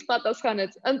 Օնիկը ինձ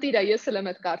պատասխանեց, ընտիրա, ես էլ եմ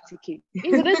այդ կարծիքի։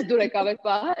 Ինձ դες դուր եկավ այդ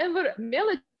պահը, այն որ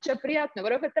մելոջը приятно,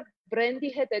 որովհետեւ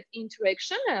բրենդի հետ այդ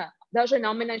interaction-ը, даже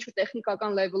ամենայն ինչ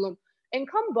տեխնիկական level-ում,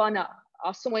 այնքան բան է,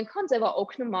 ասում, այնքան ձևա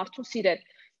օգնում մարդուն սիրել։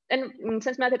 Այն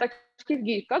sense մի հատ հետաքրքիր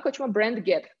գիրք կա, կոչվում է Brand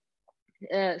Gap։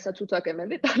 Սա ցուցակ եմ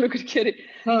էլի տալու գրքերի։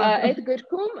 Այդ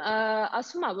գրքում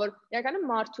ասում է, որ իրականում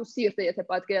մարդու սիրտը, եթե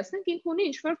պատկերացնենք, ինքը ունի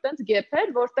ինչ-որ տենց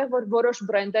գեփեր, որտեղ որ որոշ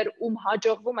բրենդեր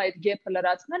հաջողվում է այդ գեփը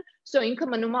լրացնել, so ինքը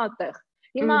մնում է այդտեղ։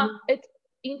 Հիմա այդ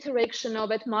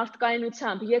interaction-ով, այդ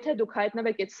մարդկայնությամբ, եթե դուք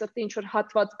հայտնվեք այդ սրտի ինչ-որ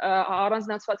հատված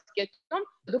առանձնացված կետում,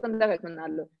 դուք ընդեղ եք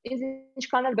մնալու։ Ինձ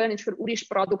ինչքան էլ բերեն ինչ-որ ուրիշ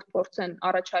product փորձեն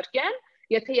առաջարկեն,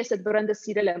 եթե ես այդ բրենդը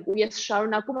սիրել եմ ու ես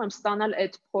շարունակում եմ ստանալ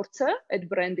այդ փորձը, այդ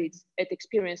բրենդից, այդ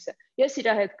experience-ը, ես իր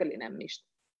հետ կլինեմ միշտ։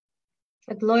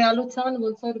 Այդ լոյալության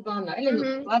ոնց որ բան է,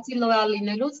 էլի բացի լոյալ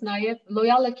լինելուց, նաև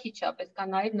լոյալը քիչ է, պետք է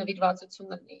նաև նվիրվածություն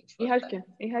լինի ինչ-որ։ Իհարկե,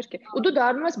 իհարկե։ Ու դու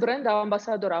դառնում ես բրենդ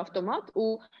ամբասադոր ավտոմատ ու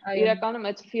իրականում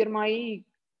այդ ֆիրմայի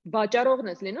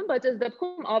վաճառողն ես լինում, բայց այս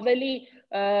դեպքում ավելի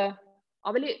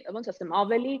ոնց ասեմ,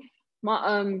 ավելի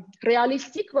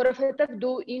ռեալիստիկ, որովհետև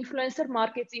դու ինֆլուենսեր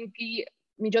մարքեթինգի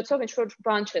միջոցով ինչ-որ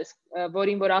բան չես,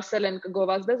 որին որ ասել են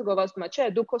կգովազդես, գովազդում է, չէ,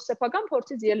 դու քո սեփական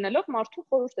փորձից ելնելով մարդուն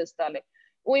խորհուրդ ես տալի։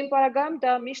 Ու իմ պարագայում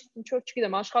դա միշտ ինչ-որ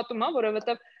չգիտեմ, աշխատում է,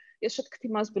 որովհետև ես շատ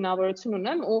քթիմաց բնավորություն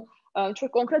ունեմ ու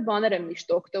ինչ-որ կոնկրետ բաներ եմ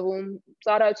միշտ օգտվում,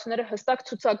 ծառայությունները հստակ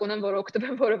ցուցակ ունեմ, որ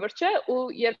օգտվեմ, որը որ չէ, ու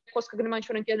երբ խոսքը գնում է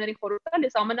ինչ-որ ընկերներին խորհուրդ տալ,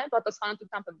 ես ամենայն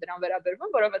պատասխանատվությամբ եմ դրան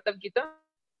վերաբերվում, որովհետև գիտեմ,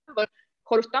 որ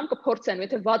խորհուրդ տամ կփորձեն,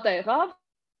 եթե վատ է եղավ,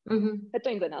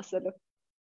 հետո ինձ են ասելու։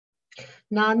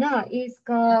 Նանա, իսկ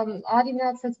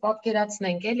արինացած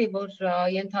պատկերացնենք, էլի, որ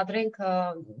ենթադրենք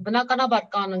բնականաբար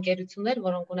կան ընկերություններ,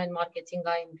 որոնք ունեն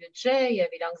մարքեթինգային բյուջե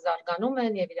եւ իրանք զարգանում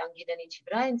են եւ իրանք գիտեն ինչի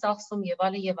վրա են ծախսում եւ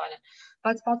այլն եւ այլն։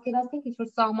 Բայց պատկերացնենք ինչ-որ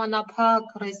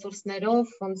սահմանափակ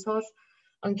ռեսուրսներով ոնց որ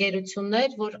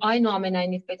ընկերություններ, որ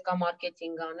այնուամենայնիվ պետքա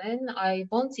մարքեթինգ անեն,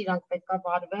 ոնց իրանք պետքա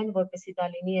վարվեն, որպեսզի դա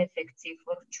լինի էֆեկտիվ,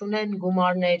 որ չունեն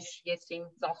գումարներ եսին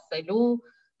ծախսելու,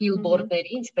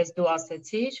 բիլբորդների, ինչպես դու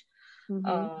ասեցիր,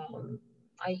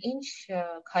 ինչ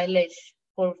քայլեր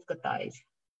խորհուրդ կտայիր։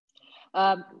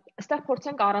 Այստեղ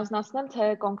փորձենք առանձնացնել, թե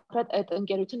կոնկրետ այդ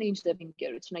ընկերությունը ինչ ձև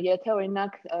ընկերություն է։ Եթե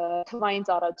օրինակ թվային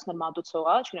ծառայություններ մատուցող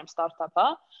է, չգիտեմ, ստարտափ է,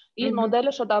 իր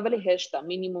մոդելը շատ ավելի հեշտ է,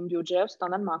 մինիմում բյուջեով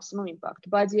ստանալ մաքսիմում իմպակտ։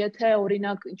 Բայց եթե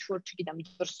օրինակ ինչ-որ, չգիտեմ,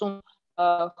 դրսում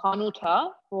խանութ է,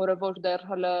 որը որ դեռ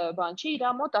հələ բան չի, իր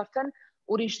մոտ արդեն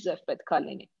ուրիշ ձև պետք է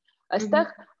լինի։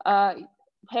 Այստեղ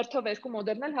հերթով երկու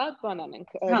մոդելն էլ հա բան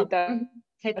անենք,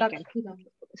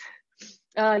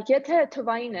 եթե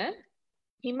թվային է,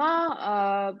 հիմա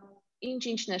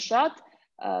ինչն է շատ,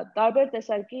 տարբեր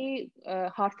տեսակի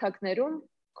հարթակներում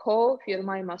քո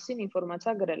ֆիրմայի մասին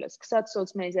ինֆորմացիա գրել ես, սկսած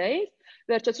սոցմեդիայից,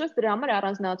 վերջացրած դրա համար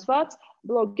առանձնացված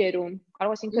բլոգերում,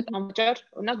 կարող ես ինքդ անվճար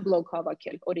օրինակ բլոգ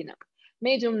հավաքել, օրինակ,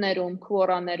 միտումներում,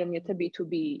 քվորաներում, եթե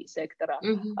B2B սեկտոր է,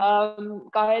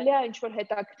 կարելի է ինչ-որ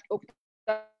հետաքրքիր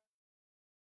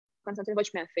Կոնցենտրի ոչ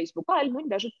միայն Facebook-ը, այլ նույն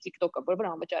դաժե TikTok-ը, որը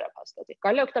անվճար է փաստացի։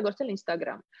 Կարելի է օգտագործել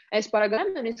Instagram։ Այս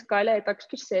բaragայում նույնիսկ կարելի է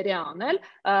հետաքրքիր սերիա անել,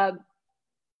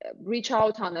 reach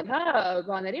out անել, հա,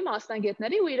 բաների,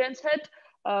 մասնագետների ու իրենց հետ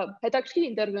հետաքրքիր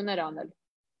ինտերվյուներ անել,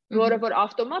 որը որ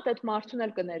ավտոմատ այդ մարդուն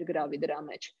էլ կներգրավի դրա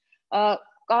մեջ։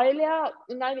 Կարելի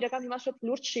է նաև իրական հիմա շատ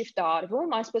լուրջ shift է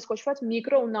արվում, այսպես կոչված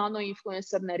միկրո ու նանո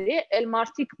ինֆլուենսերների, էլ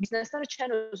մարդիկ բիզնեսները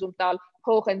չեն ուզում տալ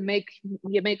փող են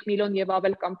 1 միլիոն եւ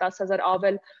ավել կամ 10,000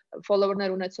 ավել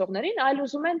follower-ներ ունեցողներին, այլ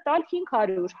ուզում են տալ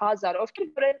 500, 1000,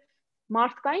 ովքեր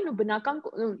մարդկային ու բնական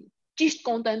ճիշտ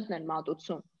կոնտենտն են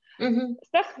մատուցում։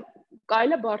 Այստեղ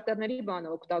կարելի է բարտերների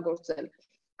բանը օգտագործել,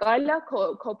 կարելի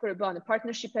է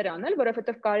partnership-եր անել,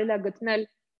 որովհետեւ կարելի է գտնել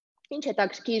ինչ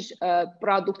հետաքրքիր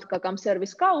product կա կամ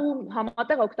service կա ու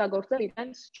համատեղ օգտագործել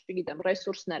իրենց, չգիտեմ,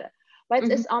 ռեսուրսները։ Բայց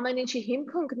այս ամեն ինչի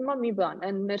հիմքը ընկնում է մի բան,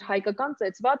 այն մեր հայկական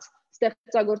ծեծված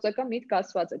ստեղծագործական միտք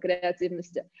ասվածը,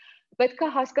 կրեատիվնեսը։ Պետք է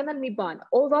հասկանալ մի բան,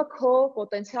 ով է քո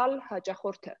պոտենցիալ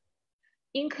հաճախորդը։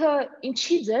 Ինքը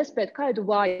ինչի ձեզ պետք է այդ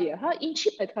why-ը, հա,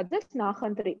 ինչի պետք է ձեզ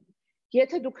նախընտրի։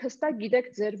 Եթե դուք հստակ գիտեք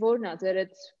ձեր որն է, ձեր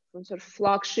այդ ոնց որ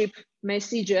flagship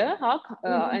message-ը, հա,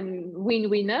 այն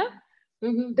win-win-ը,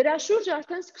 դրա շուրջ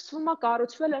արդեն սկսվում է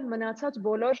կառուցվել այն մնացած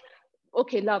բոլոր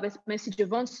okay, լավ, այս message-ը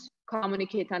ոնց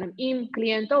communicate անեմ։ Իմ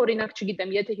կլիենտը, օրինակ,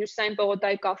 չգիտեմ, եթե Հյուսիսային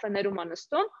պողոտայի կաֆեներում է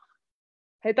նստում,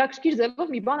 հետաքրքիր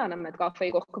ձևով մի բան անեմ այդ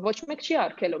կաֆեի կողքը, ոչ մեկ չի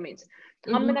արգելում ինձ։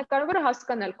 Ամենակարևորը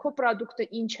հասկանալ քո product-ը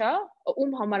ինչ է,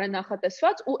 ում համար է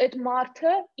նախատեսված ու այդ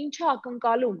մարդը ինչ է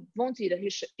ակնկալում, ոնց իր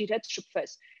հետ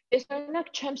շփվես։ Ես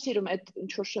օրինակ չեմ սիրում այդ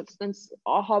ինչ որ այդպես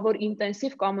ահավոր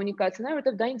ինտենսիվ կոմունիկացիաները,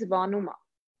 որովհետև դա ինձ վանում է։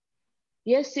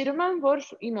 Ես սիրում եմ, որ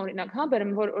իմ օրինակ,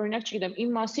 բերեմ, որ օրինակ չգիտեմ,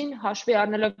 իմ մասին հաշվի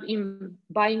առնելով իմ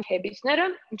buying habits-ները,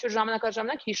 ինչ որ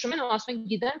ժամանակ հիշում են ու ասում են,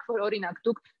 գիտենք, որ օրինակ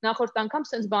դուք նախորդ անգամ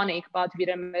sense բան էիք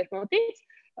պատվիրել մեր մոտից,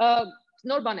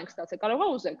 նոր բան ենք ստացել, կարող է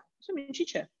ուզեք։ Ասում ինչի՞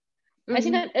 չէ։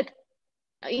 Այսինքն այդ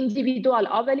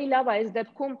ինդիվիդուալ ավելի լավ է այս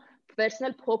դեպքում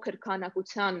վերցնել փոքր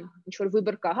քանակության ինչ որ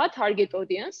վիբր կա, target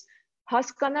audience,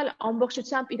 հասկանալ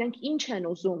ամբողջությամբ իրենք ինչ են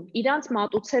ուզում, իրանց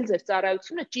մատուցել ձեր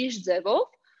ծառայությունը ճիշտ ձևով,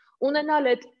 ունենալ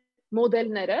այդ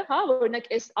մոդելները, օրինակ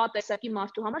այս A տեսակի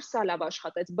մարդու համար սա լավ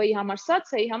աշխատեց, B-ի համար սա,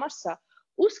 C-ի համար սա,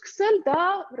 ու սկսել դա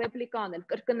ռեպլիկա անել,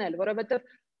 կրկնել, որովհետև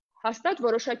հաստատ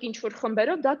որոշակի ինչ-որ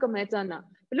խմբերով դա կմեծանա։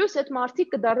 Պլյուս այդ մարդիկ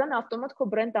կդառնան ավտոմատ քո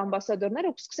բրենդ ամբասադորներ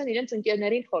ու կսկսեն իրենց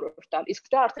ընկերներին խորհուրդ տալ,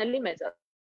 իսկ դա արդեն լի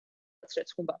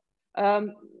մեծացրեց խումբը։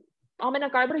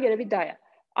 Ամենակարևորը երևի դա է։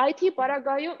 IT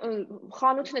պարագայում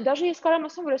խանութն է, դաժե ես կարամ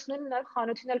ասեմ, որ ես նույնը նաև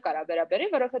խանութին էլ կարա վերաբերի,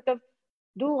 որովհետև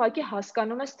դու ուղղակի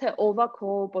հասկանում ես, թե ով է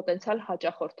քո պոտենցիալ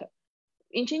հաճախորդը։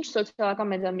 Ինչ-ինչ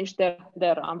սոցիալական մեդիամիջ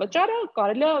դեռ անվճար է,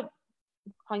 կարելի է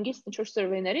հանգիստ ինչ-որ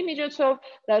սերվերների միջոցով,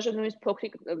 դաժե նույնիսկ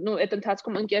փոքրիկ, այդ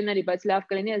ընթացքում ընկերների, բայց լավ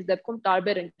կլինի այս դեպքում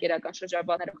տարբեր ընկերական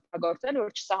շրջաններ օգտագործել,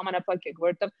 որ չսահմանափակեք,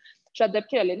 որովհետև շատ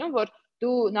դեպքեր է լինում, որ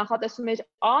դու նախատեսում ես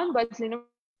A-ն, բայց լինում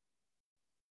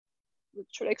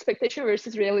expectation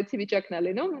versus reality վիճակն է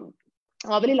լինում,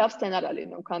 ավելի լավ սցենար է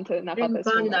լինում, քան թե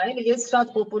նախատեսվում է։ Ես շատ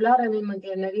պոպուլար եմ իմ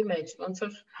ընկերների մեջ, ոնց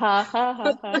որ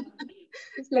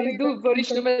դու որ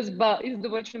իջնում ես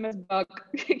բակ,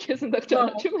 քեզ ընդդեմ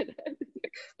ճանաչում են։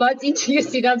 Բայց ինչ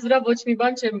ես իրանց վրա ոչ մի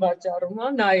բան չեմ վաճառում,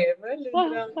 նաև, էլի,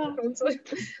 ոնց որ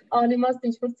անիմաստ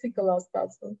ինչ-որ ցիկլ է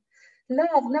ստացվում։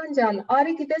 Լավ, Նանջան,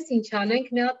 արի գիտես ինչ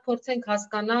անենք, մի հատ փորձենք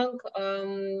հասկանանք,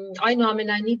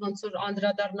 այնուամենայնիվ ոնց որ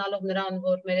անդրադառնալով նրան,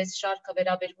 որ մեր այս շարքը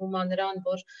վերաբերվում է նրան,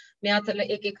 որ մի հատ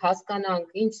եկեք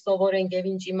հասկանանք, ինչ սովորենք եւ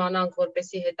ինչ իմանանք,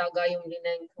 որպեսզի հետագայում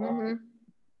լինենք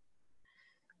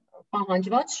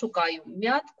պահանջված շուկայում։ Մի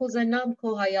հատ կուզենամ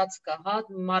քո հայացքը,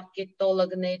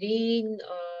 մարքետոլոգներին,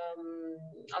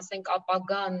 ասենք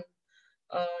ապագան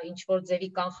ինչ որ ձևի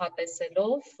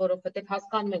կանխատեսելով, որովհետև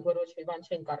հասկանում ենք, որ ոչ մի բան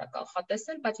չեն կարող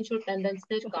կանխատեսել, բայց ինչ որ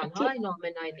տենդենսներ կան,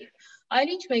 այնուամենայնիվ։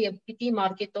 Այլ ինչ պիտի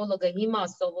մարքետոլոգը հիմա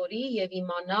սովորի եւ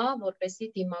իմանա, որպեսզի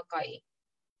դիմակայի։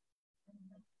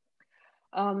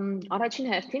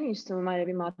 Առաջին հերթին ինձ թվում է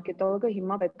երևի մարքետոլոգը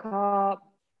հիմա պետքա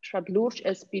շատ լուրջ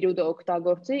այս պիրուդը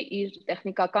օգտագործի իր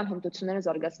տեխնիկական հմտությունները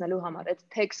զարգացնելու համար։ Այդ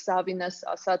tech savviness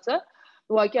ասածը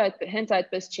ուղղակի հենց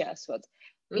այդպես չի ասված։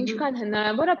 Ինչքան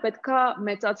հնարավոր է պետքա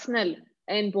մեծացնել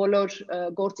այն բոլոր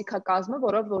գործիքակազմը,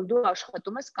 որով որ դու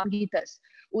աշխատում ես կամ գիտես։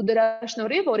 Ու դրա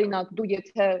շնորհիվ, օրինակ, դու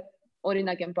եթե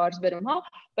օրինակ եմ բարձ բերում,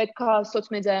 պետքա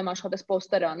սոցմեդիայում աշխատես,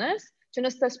 պոստեր անես,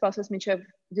 չնստես սպասես մինչև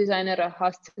դիզայները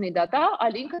հասցնի դա,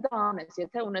 այլ ինքը դա անես,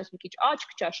 եթե ունես մի քիչ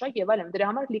աչք, ճաշակ եւ այլն,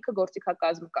 դրա համար լիքը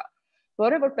գործիքակազմ կա,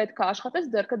 որը որ պետքա աշխատես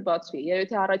ձեռքդ բացվի։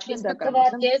 Երբ թե առաջին դա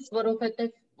կարողանաս,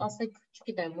 որովհետեւ ասեք,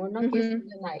 չգիտեմ, օրինակ ես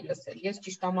ունենայի լսել։ Ես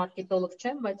ճիշտ մարքետոլոգ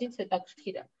չեմ, բայց ինձ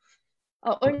հետաքրքիր է։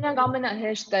 Օրինակ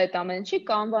ամենահեշտը այդ ամեն ինչի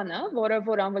Canva-ն է, որը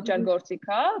որ անվճար գործիք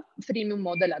է, freemium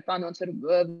մոդել է, կան ոնց որ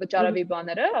վճարավի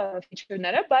բաները,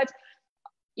 feature-ները, բայց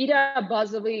իր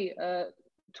բազովի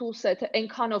tool set-ը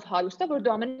այնքանով հարուստ է, որ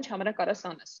դու ամեն ինչ համարը կարաս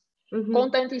անես։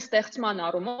 Կոնտենտի ստեղծման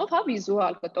առումով,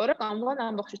 վիզուալ կտորը Canva-ն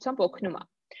ամբողջությամբ օգնում է։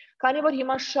 Քանի որ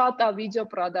հիմա շատ է video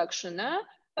production-ը,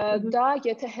 դա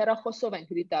եթե հեռախոսով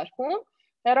ենք դիտարկում,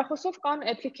 հեռախոսով կան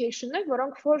application-ներ,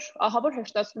 որոնք որ ահավոր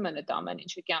հեշտացնում են այդ ամեն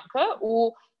ինչը կյանքը ու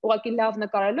ուղղակի լավ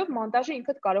նկարելով մոնտաժը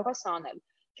ինքդ կարող ես անել։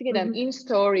 Չգիտեմ, in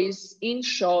stories, in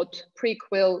shot,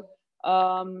 prequel,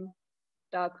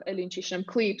 так, էլ ինչի շեմ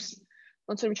clips,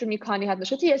 ոնց որ մի քանի հատ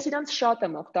նշեցի, ես իրանց շատ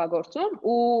եմ օգտագործում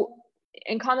ու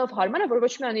այնքանով հարմար է, որ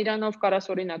ոչ միայն իրանով կարաս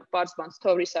օրինակ բարձ բան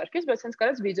story սարքես, բայց հենց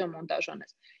կարաս վիդեո մոնտաժ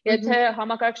անես։ Եթե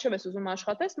համակարգչով ես ուզում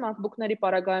աշխատես, MacBook-ների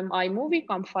պարագայում iMovie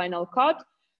կամ Final Cut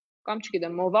կամ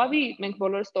չգիտեմ, Movavi, մենք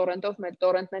բոլորս տորենտով մեր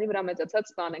տորենտների վրա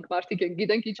մեծացած ստանենք, մարդիկ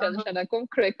գիտենք ինչ է նշանակում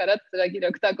crack արած ծրագիր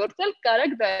օգտագործել,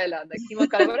 կարեք դա էլ անեք։ Հիմա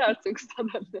կարևորը արդյունք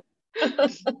ստանալն է։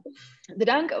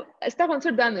 Դրանք, այստեղ ոնց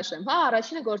որ դա նշեմ,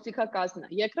 առաջինը գործիքակազմն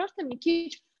է, երկրորդը մի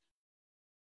քիչ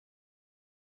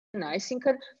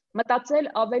այսինքն մտածել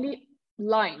ավելի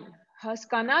line,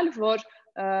 հասկանալ, որ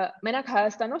մենակ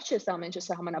Հայաստանով չես ամեն ինչը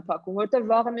սահմանափակում, որտեղ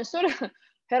վաղը մյուս օրը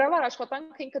հեռավար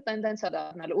աշխատանքը ինքը տենդենս է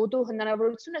դառնալու, ու դու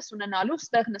հնարավորություն ես ունենալու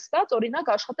ստեղ նստած,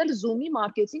 օրինակ աշխատել Zoom-ի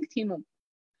մարքեթինգ թիմում։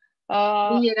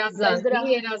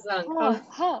 Երազանք։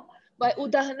 Բայց ու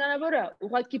դա հնարավոր է,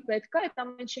 ուղղակի պետք է այդ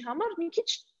ամեն ինչի համար մի քիչ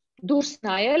դուրս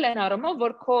նայել այն առումով,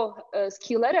 որ քո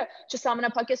skills-երը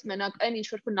չսահմանափակես մենակ այն ինչ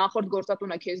որ նախորդ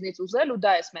գործատունը քեզնից ուզել ու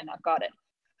դա ես մենակ արել։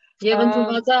 Եվ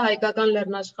ընդունված է հայկական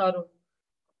լեռնաշխարհում։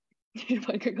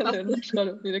 Հայկական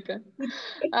լեռնաշխարհում իրական։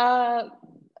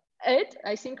 Այդ,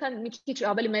 այսինքն մի քիչ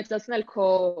ավելի մեծացնել քո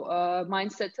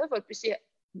mindset-ը, որպեսզի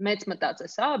մեծ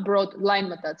մտածես, հա, broad line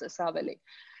մտածես ավելի։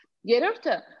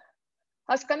 Երրորդը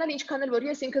հասկանալ ինչքան էլ որ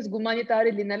ես ինքս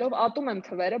գումանիտարի լինելով ատում եմ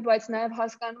թվերը, բայց նաև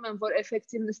հասկանում եմ, որ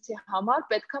effectiveness-ի համար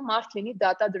պետք է մարդ լինի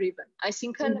data driven,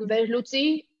 այսինքն վերլուծի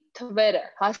թվերը,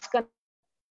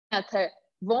 հասկանա թե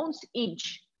ոնց ինչ,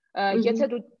 եթե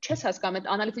դու չես հասկանում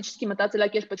այդ անալիտիկի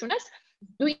մտածելակերպը չունես,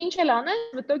 դու ինչ էլ անես,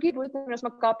 վտոգի будет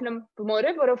ասում կապլեմ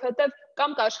մորը, որովհետև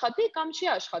կամ կաշխատի, կամ չի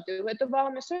աշխատի, հետո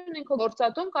վաղը մեսօրն ինքը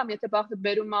գործատում կամ եթե բախտը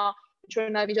բերում է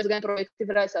ինչ-որ նաև միջազգային պրոյեկտի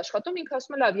վրա է աշխատում, ինքը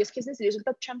ասում է լավ, ես քեզնից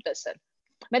ռեզուլտատ չեմ տեսել։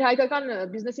 Մեր հայկական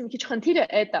բիզնեսի մի քիչ խնդիրը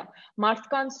այդ է,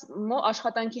 մարդկանց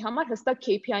աշխատանքի համար հստակ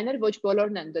KPI-ներ ոչ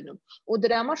բոլորն են դնում։ Ու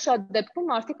դրա համար շատ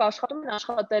դեպքում մարդիկ աշխատում են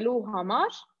աշխատելու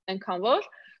համար, այնքան որ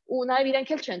ու նաև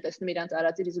իրենք էլ չեն տեսնում իրենց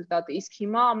արածի ռեզուլտատը։ Իսկ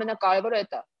հիմա ամենակարևորը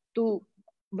այդ է։ Դու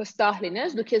վստահ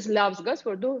լինես, դու քեզ լավ զգաս,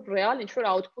 որ դու ռեալ ինչ-որ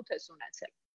output ես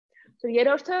ունեցել։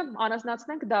 Երրորդը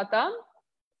առանձնացնենք data,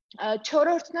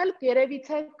 չորրորդն էլ երևի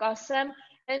թե կասեմ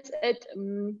հենց այդ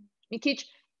մի քիչ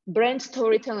brand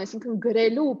storytelling, այսինքն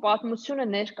գրելու ու պատմությունը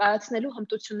ներկայացնելու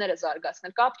հմտությունները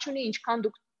զարգացնել։ Կապ չունի ինչքան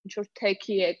դուք ինչ-որ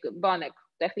tech-ի եք, բան եք,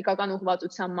 տեխնիկական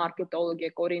ուղղվածության մարքետոլոգ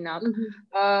եք, օրինակ,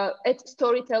 այդ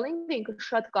storytelling-ը ինքը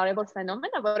շատ կարևոր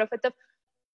ֆենոմեն է, որովհետև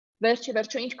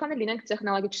վերջի ինչքան էլ լինենք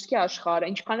տեխնոլոգիչի աշխարհը,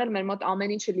 ինչքան էլ մեր մոտ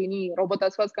ամեն ինչը լինի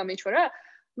ռոբոտացված կամ ինչ-որ է,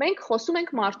 մենք խոսում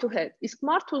ենք մարդու հետ, իսկ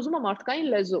մարդը ուզում է մարդկային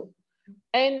լեզու։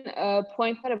 Այն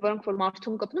point-ները, որոնք որ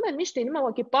մարդուն կպնում են, միշտ լինում է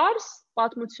ուղղակի պարզ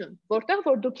պատմություն, որտեղ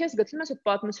որ դու քեզ գտնում ես այդ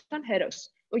պատմության հերոս։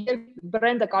 Ու երբ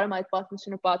բրենդը կարող է այդ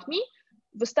պատմությունը պատմի,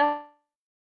 վստահ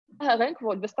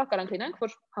կարանք լինենք,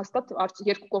 որ հաստատ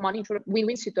երկու կողմանի ինչ-որ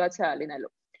win-win սիտուացիա է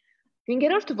լինելու։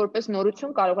 Հինգերորդը որպես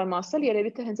նորություն կարող եմ ասել,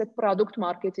 երևի թե հենց այդ product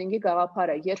marketing-ի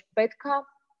գաղափարը, երբ պետք է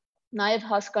նաև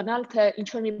հասկանալ, թե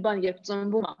ինչ-որ մի բան երբ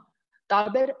ծնվում է,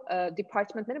 տարբեր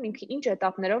department-ներում ինքը ինչ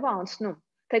этаպներով է անցնում։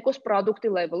 Թեկոս product-ի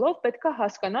level-ով պետք է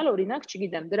հասկանալ, օրինակ,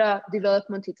 չգիտեմ, դրա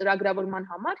development-ի ծրագրավորման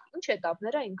համար ինչ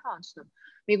этаպներ է ինքը անցնում։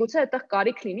 Միգուցե այդտեղ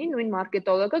կարիք լինի նույն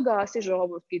մարքետոլոգը գա ասի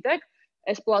ժողովուրդ, գիտեք,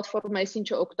 այս պլատֆորմը այս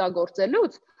ինչը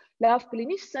օգտագործելուց լավ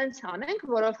կլինի սենց անենք,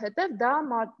 որովհետև դա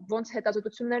ոնց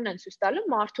հետազոտություններն են ցույց տալու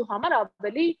մարդու համար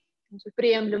ավելի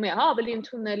preemblem է, հա, ավելի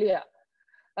ընդունելի է։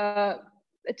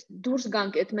 Այդ դուրս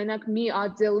գանք այդ մենակ մի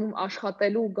ադելում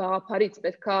աշխատելու գաղափարից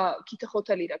պետքա քիթը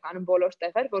խոթել իրականում բոլոր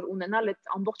տեղեր, որ ունենալ այդ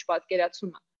ամբողջ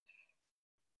պատկերացումը։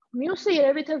 Մյուսը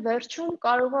երևի թե վերջում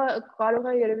կարող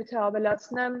է երևի թե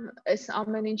ավելացնեմ այս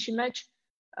ամեն ինչի մեջ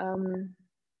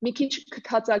մի քիչ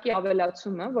քթածակի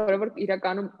ավելացումը, որը որ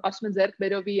իրականում ասում են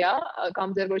ձեռքբերովի է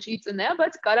կամ ձեր ոչ իծն է,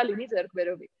 բայց կարա լինի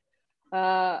ձեռքբերովի։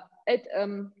 Այդ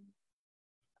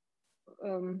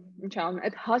ինչ անում,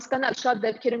 այդ հասկանալ շատ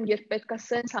դեպքերում երբ պետք է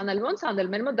սենց անել, ոնց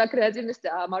անել, մեր մոտ դա կրեատիվնիստ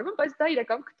է համարվում, բայց դա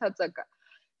իրական քթածակ է։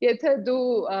 Եթե դու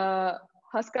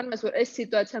հասկանում ես, որ այս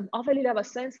սիտուացիայում ավելի լավ է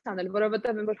սենց անել,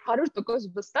 որովհետև որ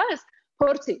 100% վստահ ես,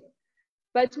 փորձի։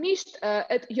 Բայց միշտ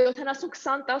այդ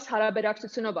 70-20-10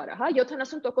 հարաբերակցությունով արա, հա,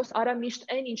 70% արա միշտ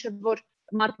այն ինչը որ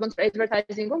մարդ ոնց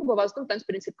advertising-ում գովազդում տենց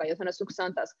պրինցիպ կա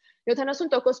 70-20-10։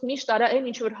 70% միշտ արա այն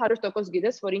ինչը որ 100%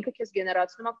 գիտես, որ ինքը քեզ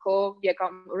գեներացնում է քո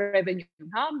եկամ revenue,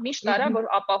 հա, միշտ արա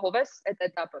որ ապահովես այդ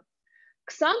этаպը։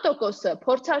 20%-ը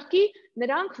փորձարկի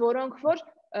նրանք, որոնք որ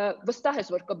վստահ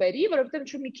ես որ կբերի, որովհետև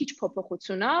ինչ-որ մի քիչ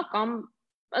փոփոխություն է կամ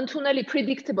ընդունելի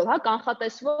predictable, հա,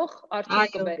 կանխատեսվող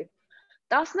արդյունք կբերի։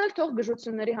 10-ն էլ թող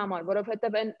գժությունների համար,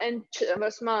 որովհետև այն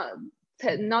ասում է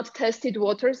not tested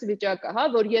waters վիճակը, հա,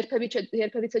 որ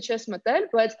երբևիցե չես մտել,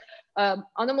 բայց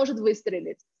оно может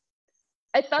выстрелить։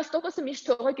 Այդ 10%-ը միշտ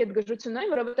թողեք այդ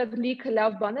գժություններին, որովհետև լիքը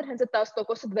լավ բաներ հենց այդ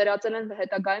 10%-ը վերածել են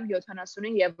հետագայում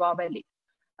 70-ին եւ ավելի։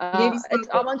 Այդ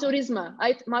ավանտյուրիզմը,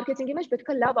 այդ մարքեթինգի մեջ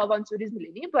պետք է լավ ավանտյուրիզմ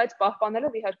լինի, բայց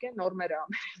պահպանելով իհարկե նորմերը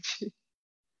ամեն ինչի։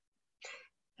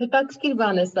 Հետաքրքիր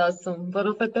բան ես ասում,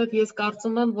 որովհետև ես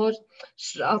կարծում եմ, որ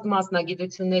շատ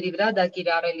մասնագիտությունների վրա դա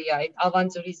կիրառելի է այդ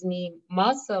ավանտյուրիզմի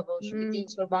մասը, որ պիտի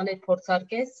ինչ-որ բաներ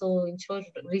փորձարկես ու ինչ-որ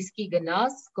ռիսկի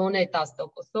գնաս, գոնե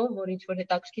 10%-ով, որ ինչ-որ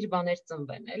հետաքրքիր բաներ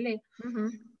ծնվեն, էլի։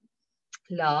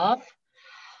 Լավ։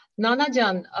 Նանա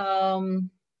ջան,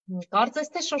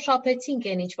 կարծես թե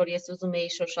շոշափեցինք այն ինչ որ ես ուզում էի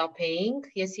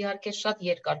շոշափեինք, ես իհարկե շատ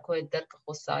երկար քո հետ դեռ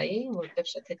կխոսայի,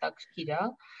 որովհետև շատ հետաքրքիր է,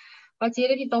 բայց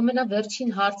երևի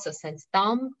ամենավերջին հարցը սենց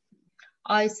տամ,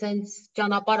 այս սենց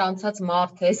ճանապարհ անցած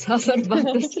մարդ ես, հազար բան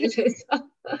տեսել ես։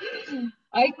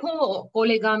 Այ քո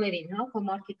գոլեգաներին, հա, քո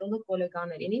մարքետոլոգ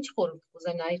գոլեգաներին ինչ խորհուրդ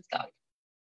կուզենայիր տալ։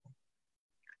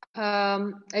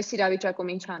 Այս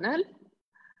իրավիճակում ինչ անել։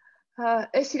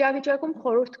 Այս իրավիճակում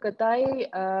խորհուրդ կտայի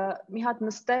մի հատ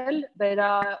նստել,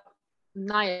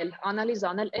 նայել, անալիզ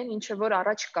անել այն ինչը որ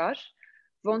առաջ կար,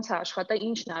 ոնց է աշխատել,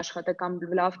 ինչն է աշխատել կամ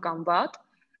լավ կամ վատ,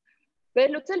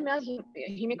 վերլուծել միայն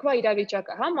հիմիկվա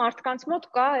իրավիճակը, հա, մարդկանց մոտ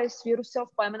կա այս վիրուսով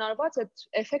պայմանավորված այդ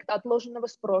էֆեկտ отложенного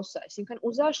спроса, այսինքն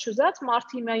ուզած չուզած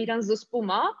մարդը հիմա իրան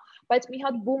զսպում է, բայց մի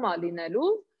հատ բում է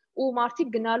լինելու ու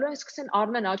մարդիկ գնալու են սկսեն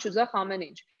առնեն աչուզախ ամեն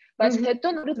ինչ, բայց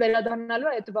հետո նորից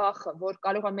վերադառնալու է այդ վախը, որ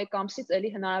կարող է մեկ ամսից էլի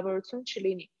հնարավորություն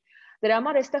չլինի։ Դրա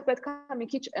համար այստեղ պետք է մի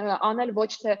քիչ անել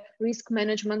ոչ թե risk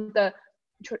management-ը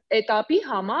этаպի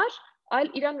համար,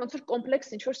 այլ իրան ոնց որ կոմպլեքս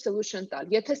ինչ-որ solution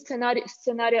տալ։ Եթե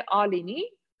սցենարի A լինի,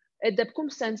 այդ դեպքում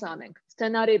sense անենք։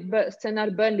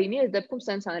 Սցենար B լինի, այդ դեպքում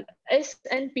sense անել։ Այս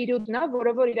այն պերիոդն է,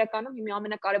 որը որ իրականում հիմա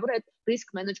ամենակարևորը այդ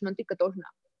risk management-ի կտորն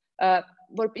է,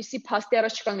 որպեսզի փաստի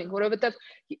առաջ չկանգնենք, որովհետև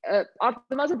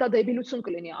արտամազը դա դեբիլություն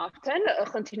կլինի արդեն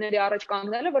խնդիրների առաջ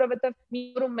կանգնելը, որովհետև մի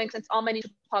օրում մենք sense ամեն ինչ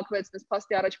փակվեց, sense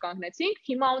փաստի առաջ կանգնեցինք,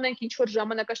 հիմա ունենք ինչ-որ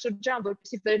ժամանակաշրջան,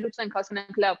 որպեսզի վերլուծենք,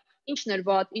 հասնենք լավ, ինչն էր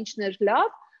վատ, ինչն էր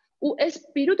լավ, ու այս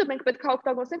պերիոդը մենք պետք է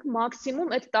օգտագործենք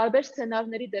մաքսիմում այդ տարբեր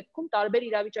սցենարների դեպքում տարբեր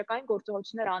իրավիճակային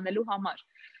գործողություններ անելու համար։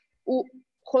 Ու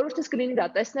խորհուրդս կլինի դա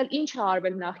տեսնել ինչ է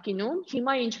արվել նախկինում,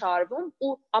 հիմա ինչ է արվում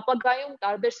ու ապագայում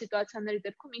տարբեր սիտուացիաների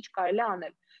դեպքում ինչ կարելի է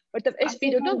անել, որովհետև այս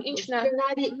պերիոդում ինչն է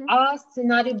սցենարի A,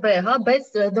 սցենարի B, հա,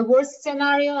 the worst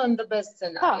scenario and the best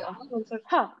scenario,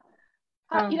 հա,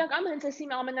 իրականում հենց էսի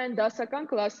ամենայն դասական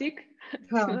կլասիկ,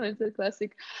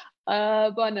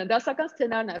 բանը, դասական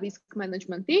սցենարն է risk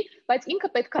management-ի, բայց ինքը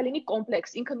պետք է լինի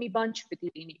կոմպլեքս, ինքը մի բան չպետք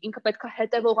է լինի, ինքը պետք է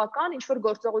հետևողական ինչ-որ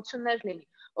գործողություններ լինի։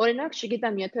 Օրինակ,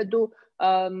 չգիտեմ, եթե դու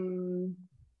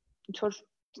ինչ-որ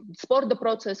սպորտ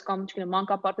դպրոց կամ չգիտեմ,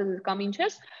 մանկապարտեզ կամ ինչ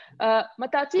ես,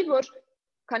 մտածի, որ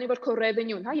քանի որ քո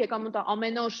revenue-ն, հա, եկամուտը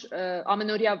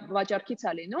ամենօրյա վաճառքից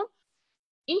է լինում,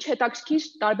 ինչ հետաքրքիր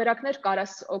տարբերակներ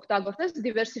կարաս օգտագործես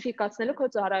դիվերսիֆիկացնելու քո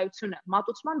ծառայությունը,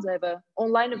 մատուցման ձևը,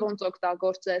 on-line-ը ոնց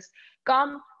օգտագործես,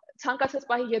 կամ ցանկացած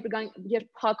պահի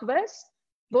երբ փակվես,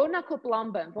 որն է քո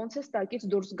plan B, ոնց է ստակից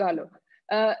դուրս գալու։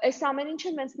 Այս ամեն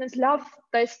ինչը մենք լավ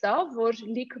տեստ է, որ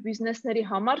լիք բիզնեսների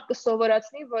համար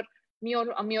կսովորացնի, որ մի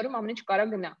օրում ամեն ինչ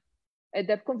կարող գնա։ Այդ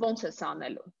դեպքում ոնց ես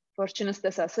անելու, որ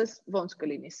չնստես ասես ոնց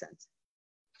կլինի sense։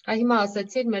 Հիմա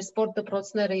ասացիր, մեր սպորտ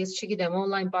դպրոցները, ես չգիտեմ,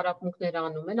 on-line պարապմունքներ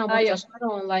անում են, ամբողջ աշխարհը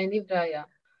on-line-ի վրա է։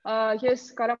 Ես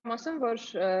կարող ասեմ, որ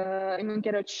իմ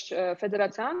ընկերոջ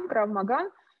ֆեդերացիան,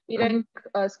 Կրավմագան, իրենք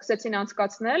սկսեցին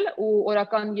անցկացնել ու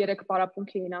օրական 3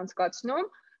 պարապմունք էին անցկացնում,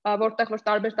 որտեղ որ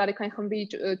տարբեր տարիքային խմբի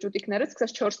ճուտիկները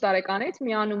սկսած 4 տարեկանից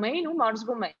միանում էին ու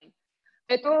մարզվում էին։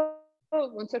 Հետո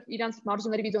ոնց որ իրանց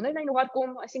մարզումների վիդեոներն էին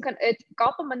ուղարկում, այսինքն այդ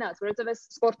կապը մնաց, որովհետև այս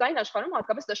սպորտային աշխարհում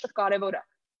հատկապես դա շատ կարևոր է։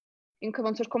 Ինքը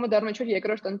ոնց որ կոմը դառնում է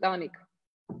երկրորդ ընտանիք։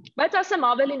 Բայց ասեմ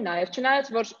ավելին նաև, չնայած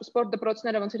որ սպորտ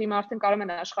դպրոցները ոնց որ հիմա արդեն կարող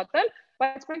են աշխատել,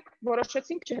 բայց մենք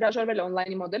որոշեցինք չհրաժարվել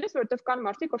on-line-ի մոդելից, որովհետև կան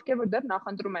մարդիկ, ովքեր որ դեռ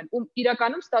նախընտրում են։ Ու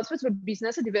իրականում ստացվեց, որ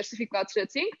բիզնեսը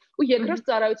դիվերսիֆիկացրեցինք ու երկրորդ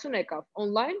ծառայություն եկավ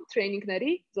on-line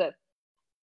training-ների ձև,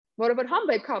 որը որ համ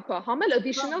backup-ը, համ էլ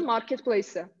additional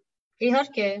marketplace-ը։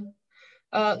 Իհարկե,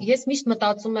 ես միշտ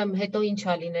մտածում եմ հետո ինչ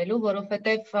է լինելու,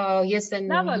 որովհետև ես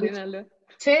այն լավ է լինելու։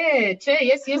 Չէ,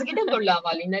 ես գիտեմ, որ լավ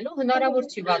է լինելու, հնարավոր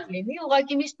չի վատ լինի,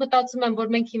 ուղղակի միշտ մտածում եմ, որ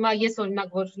մենք հիմա ես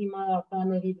օրինակ, որ հիմա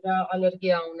բաների վրա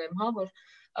ալերգիա ունեմ, հա, որ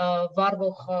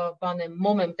վառվող բան եմ,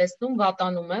 մոմ եմ տեսնում,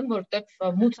 վատանում եմ, որտեղ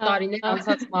մութ տարիներ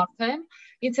անցած մարդ եմ,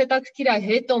 ինձ հետաքրքիր է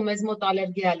հետո մեզ մոտ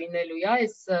ալերգիա լինելու է,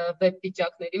 այս վեբ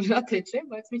վիճակների վրա թե չէ,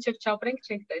 բայց մինչև չապրենք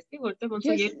չենք տեսնի, որտեղ ոնց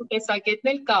որ երկու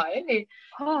տեսակետն էլ կա, էլի։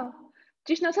 Հա,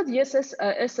 ճիշտ ասած, ես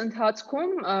այս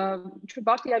ընթացքում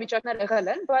բարդ իրավիճակներ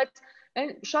եղել են, բայց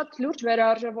այն շատ լուրջ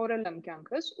վերարժևորել եմ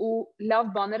կյանքս ու լավ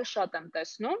բաները շատ եմ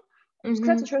տեսնում։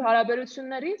 Սկսած ինչ-որ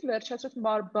հարաբերություններից վերջացրած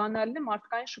բանալին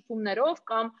մարդկային շփումներով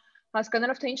կամ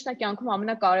հասկանալով թե ինչն է կյանքում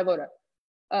ամենակարևորը։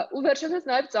 Ու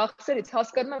վերջացրած նաև ծախսերից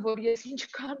հասկանում եմ, որ ես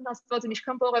ինչքան աստված իմ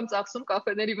ինչքան փող եմ ծախսում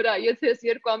կաֆեների վրա, եթե ես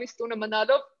 2 ամիս տունը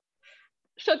մնալով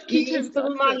շատ քիչ եմ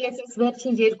ծախսում։ Ես այս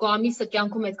վերջին 2 ամիսը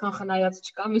կյանքում այդքան խնայած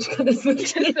չկամ, ինչքան ես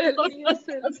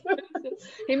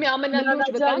Հիմա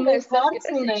ամենալուրջ վտանգը էստեղ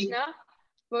է,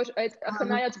 որ այդ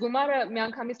խնայած գումարը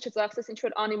միանգամից չծախսես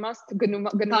ինչ-որ անիմաստ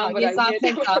գնումա վրա։ Ես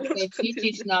արդեն ծախսեցի,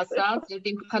 ճիշտն ասած, այդ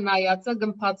իմ խնայածը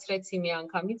գմփացրեցի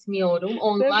միանգամից մի օրում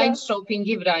on-line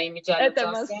shopping-ի վրա իմիջիայլոց ասեմ։ Այդ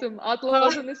եմ ասում,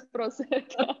 отложенный спрос է։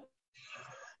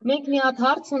 Մենք մի հատ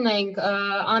հարց ունենք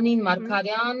Անին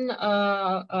Մարգարյան,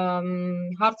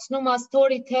 հարցնում է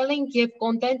storytelling եւ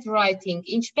content writing,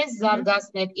 ինչպես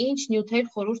զարգացնել, ինչ նյութեր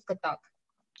խորհուրդ կտաք։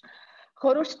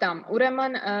 Խորհուրդ տամ,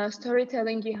 ուրեմն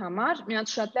storytelling-ի համար մի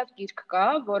հատ շատ լավ գիրք կա,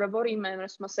 որը որ իմ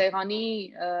սեղանի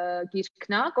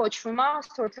գիրքն է, կոչվում է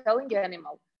Storytelling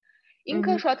Animal։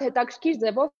 Ինքը շատ հետաքրքիր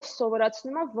ձևով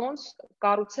սովորացնում է ոնց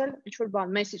կառուցել ինչ-որ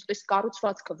բան, message, то есть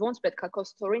կառուցվածքը, ոնց պետք է քո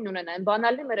story-ն ունենա, այն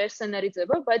բանալի մեր էսսեների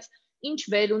ձևով, բայց ինչ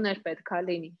վերուներ պետք է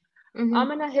լինի։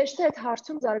 Ամենահեշտը այդ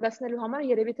հարցում զարգացնելու համար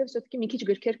երևի թե все-таки մի քիչ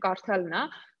գրքեր կարդալն է,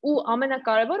 ու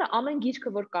ամենակարևորը ամեն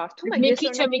գիրքը, որ կարդում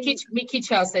եք, մի քիչ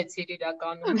ասեցիր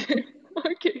իրականում։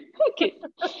 Okay.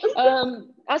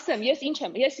 Ասեմ, ես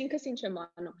ինքս ինչ եմ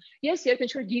անում։ Ես երբ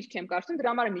ինչ-որ գիրք եմ կարդում,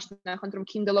 դրա համար եմ միշտ նախընտրում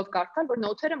Kindle-ով կարդալ, որ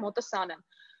նոթերը մոտս անեմ։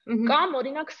 Կամ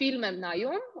օրինակ ֆիլմ եմ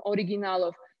նայում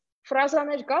օրիգինալով,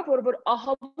 ֆրազաներ կա, որ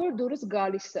ահա որ դուրս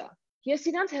գալիս է։ Ես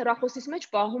իրանց հեռախոսիս մեջ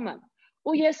պահում եմ։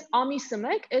 Ու ես ամիսը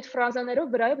մեկ այդ ֆրազաներով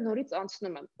վրայով նորից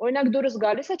անցնում եմ։ Օրինակ դուրս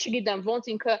գալիս է, չգիտեմ, ոնց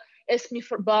ինքը այս մի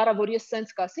բառը, որ ես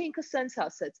սենց կասեի, ինքը սենց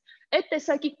ասեց։ Այդ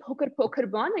տեսակի փոքր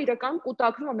բանը իրականում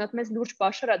կուտակվում է, մի հատ մեծ լուրջ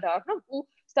պաշար է դառնում ու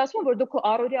ստացվում է, որ դու քո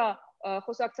առօրյա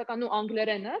խոսակցական ու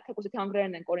անգլերենը, թեկուզ եթե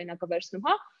անգլերեն ենք օրինակը վերցնում,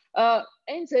 հա,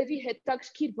 այն ձևի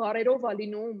հետաքրքիր բառերով է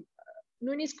լինում,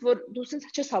 նույնիսկ որ դու սենց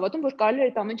չես հավատում, որ կարելի է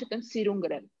այդ ամեն ինչը տենց սիրուն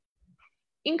գրել։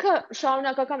 Ինքը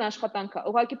շարունակական աշխատանք է,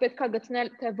 ուղղակի պետք է գտնել,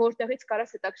 թե որտեղից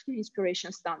կարաս հետաքրքիր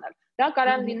inspiration ստանալ։ Դա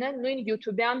կարան լինեն նույն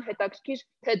YouTube-յան հետաքրքիր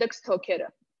TEDx talk-երը,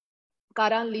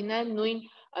 կարան լինեն նույն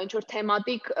ինչ-որ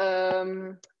թեմատիկ,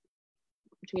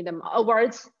 չգիտեմ,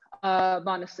 awards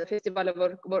բանը, ֆեստիվալը,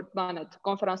 որ բանը,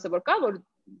 կոնֆերանսը որ կա, որ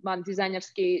բան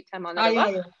դիզայներսկի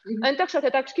թեմաներով, այնտեղ շատ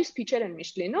հետաքրքիր սփիչեր են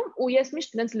միշտ լինում, ու ես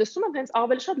միշտ հենց լսում եմ, հենց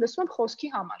ավելի շատ լսում եմ խոսքի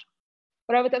համար։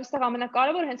 Որովհետև այստեղ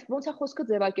ամենակարևորը հենց ոնց է խոսքը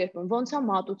ձևակերպում, ոնց է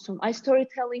մատուցում, այս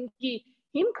storytelling-ի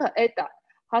հիմքը էդ է,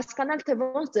 հասկանալ թե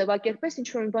ոնց ձևակերպես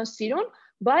ինչ-որ մի բան սիրուն,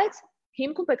 բայց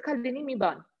հիմքում պետք է լինի մի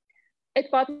բան։ Այդ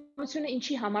պատմությունը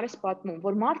ինչի համար է պատմում,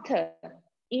 որ մարդը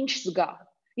ինչ զգա։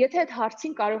 Եթե այդ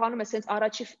հարցին կարողանում ես հենց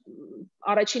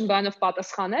առաջին բանով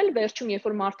պատասխանել, վերջում երբ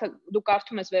որ մարդը դու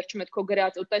կարդում ես վերջում այդ քո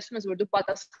գրած ու տեսնում ես, որ դու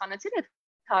պատասխանեցիր այդ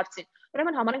հարցին,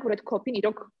 ուրեմն համարենք, որ այդ կոպին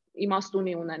իրոք իմաստ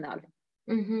ունի ունենալ։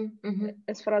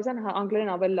 Այս ֆրազան անգլերեն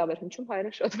ավելի լավ էր հնչում,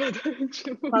 հայերեն շատ վատ է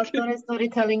հնչում։ Փաստորեն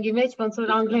storytelling-ի մեջ ոնց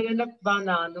որ անգլերենը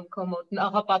բան է անում քո մոտ,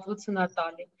 աղապատվություն է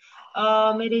տալի։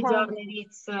 Մեր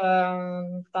էջարներից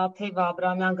Տաթև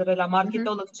Աբրամյան գրել է,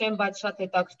 մարքետոլոգ չեմ, բայց շատ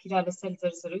հետաքրքիր է լսել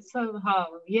ձեր զրույցը։ Հա,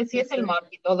 ես էլ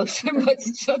մարքետոլոգ չեմ, բայց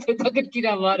շատ հետաքրքիր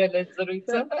է վարել այդ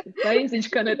զրույցը։ Դա ինձ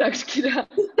ինչքան հետաքրքիր է։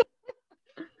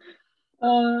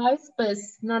 Այսպես,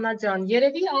 Նանա ջան,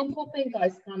 երևի ամփոփենք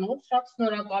այսքանով, շատ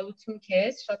շնորհակալություն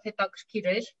քեզ, շատ հետաքրքիր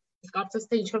էր, կարծես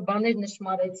թե ինչ-որ բաներ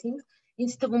նշмарեցինք,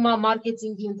 ինձ թվում է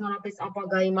մարքեթինգի ընդհանրապես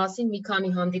ապագայի մասին մի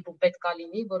քանի հանդիպում պետք է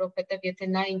լինի, որովհետև եթե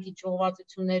նայենք ինչ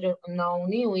ուղղությունները նա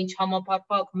ունի ու ինչ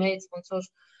համապարփակ մեծ ոնց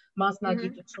որ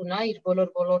մասնագիտություն է իր բոլոր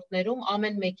ոլորտներում,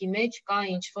 ամեն մեկի մեջ կա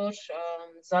ինչ-որ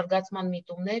զարգացման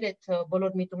միտումներ, այդ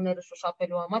բոլոր միտումները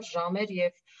շոշափելու համար ժամեր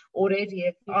եւ օրեր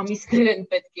եւ ամիսներ են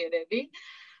պետք երևի,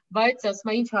 բայց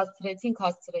ասում եմ ինչ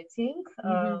հասցրեցինք,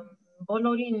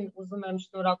 բոլորին ուզում եմ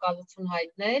շնորհակալություն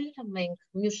հայտնել, մենք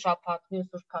մյուս շաբաթ,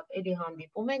 մյուս ուրբաթ էլի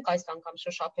հանդիպում ենք, այս անգամ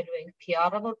շոշափելու ենք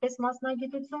PR-ը որպես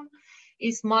մասնագիտություն,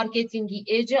 իսկ մարքեթինգի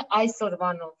էջը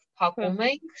այսօրվանով փակում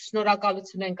ենք,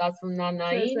 շնորհակալություն ենք ասում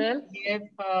Նանային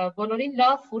եւ բոլորին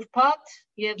լավ ուրբաթ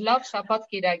եւ լավ շաբաթ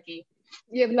կիրակի։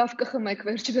 Եվ լավ կխմեք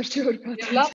վերջի ուրբաթ։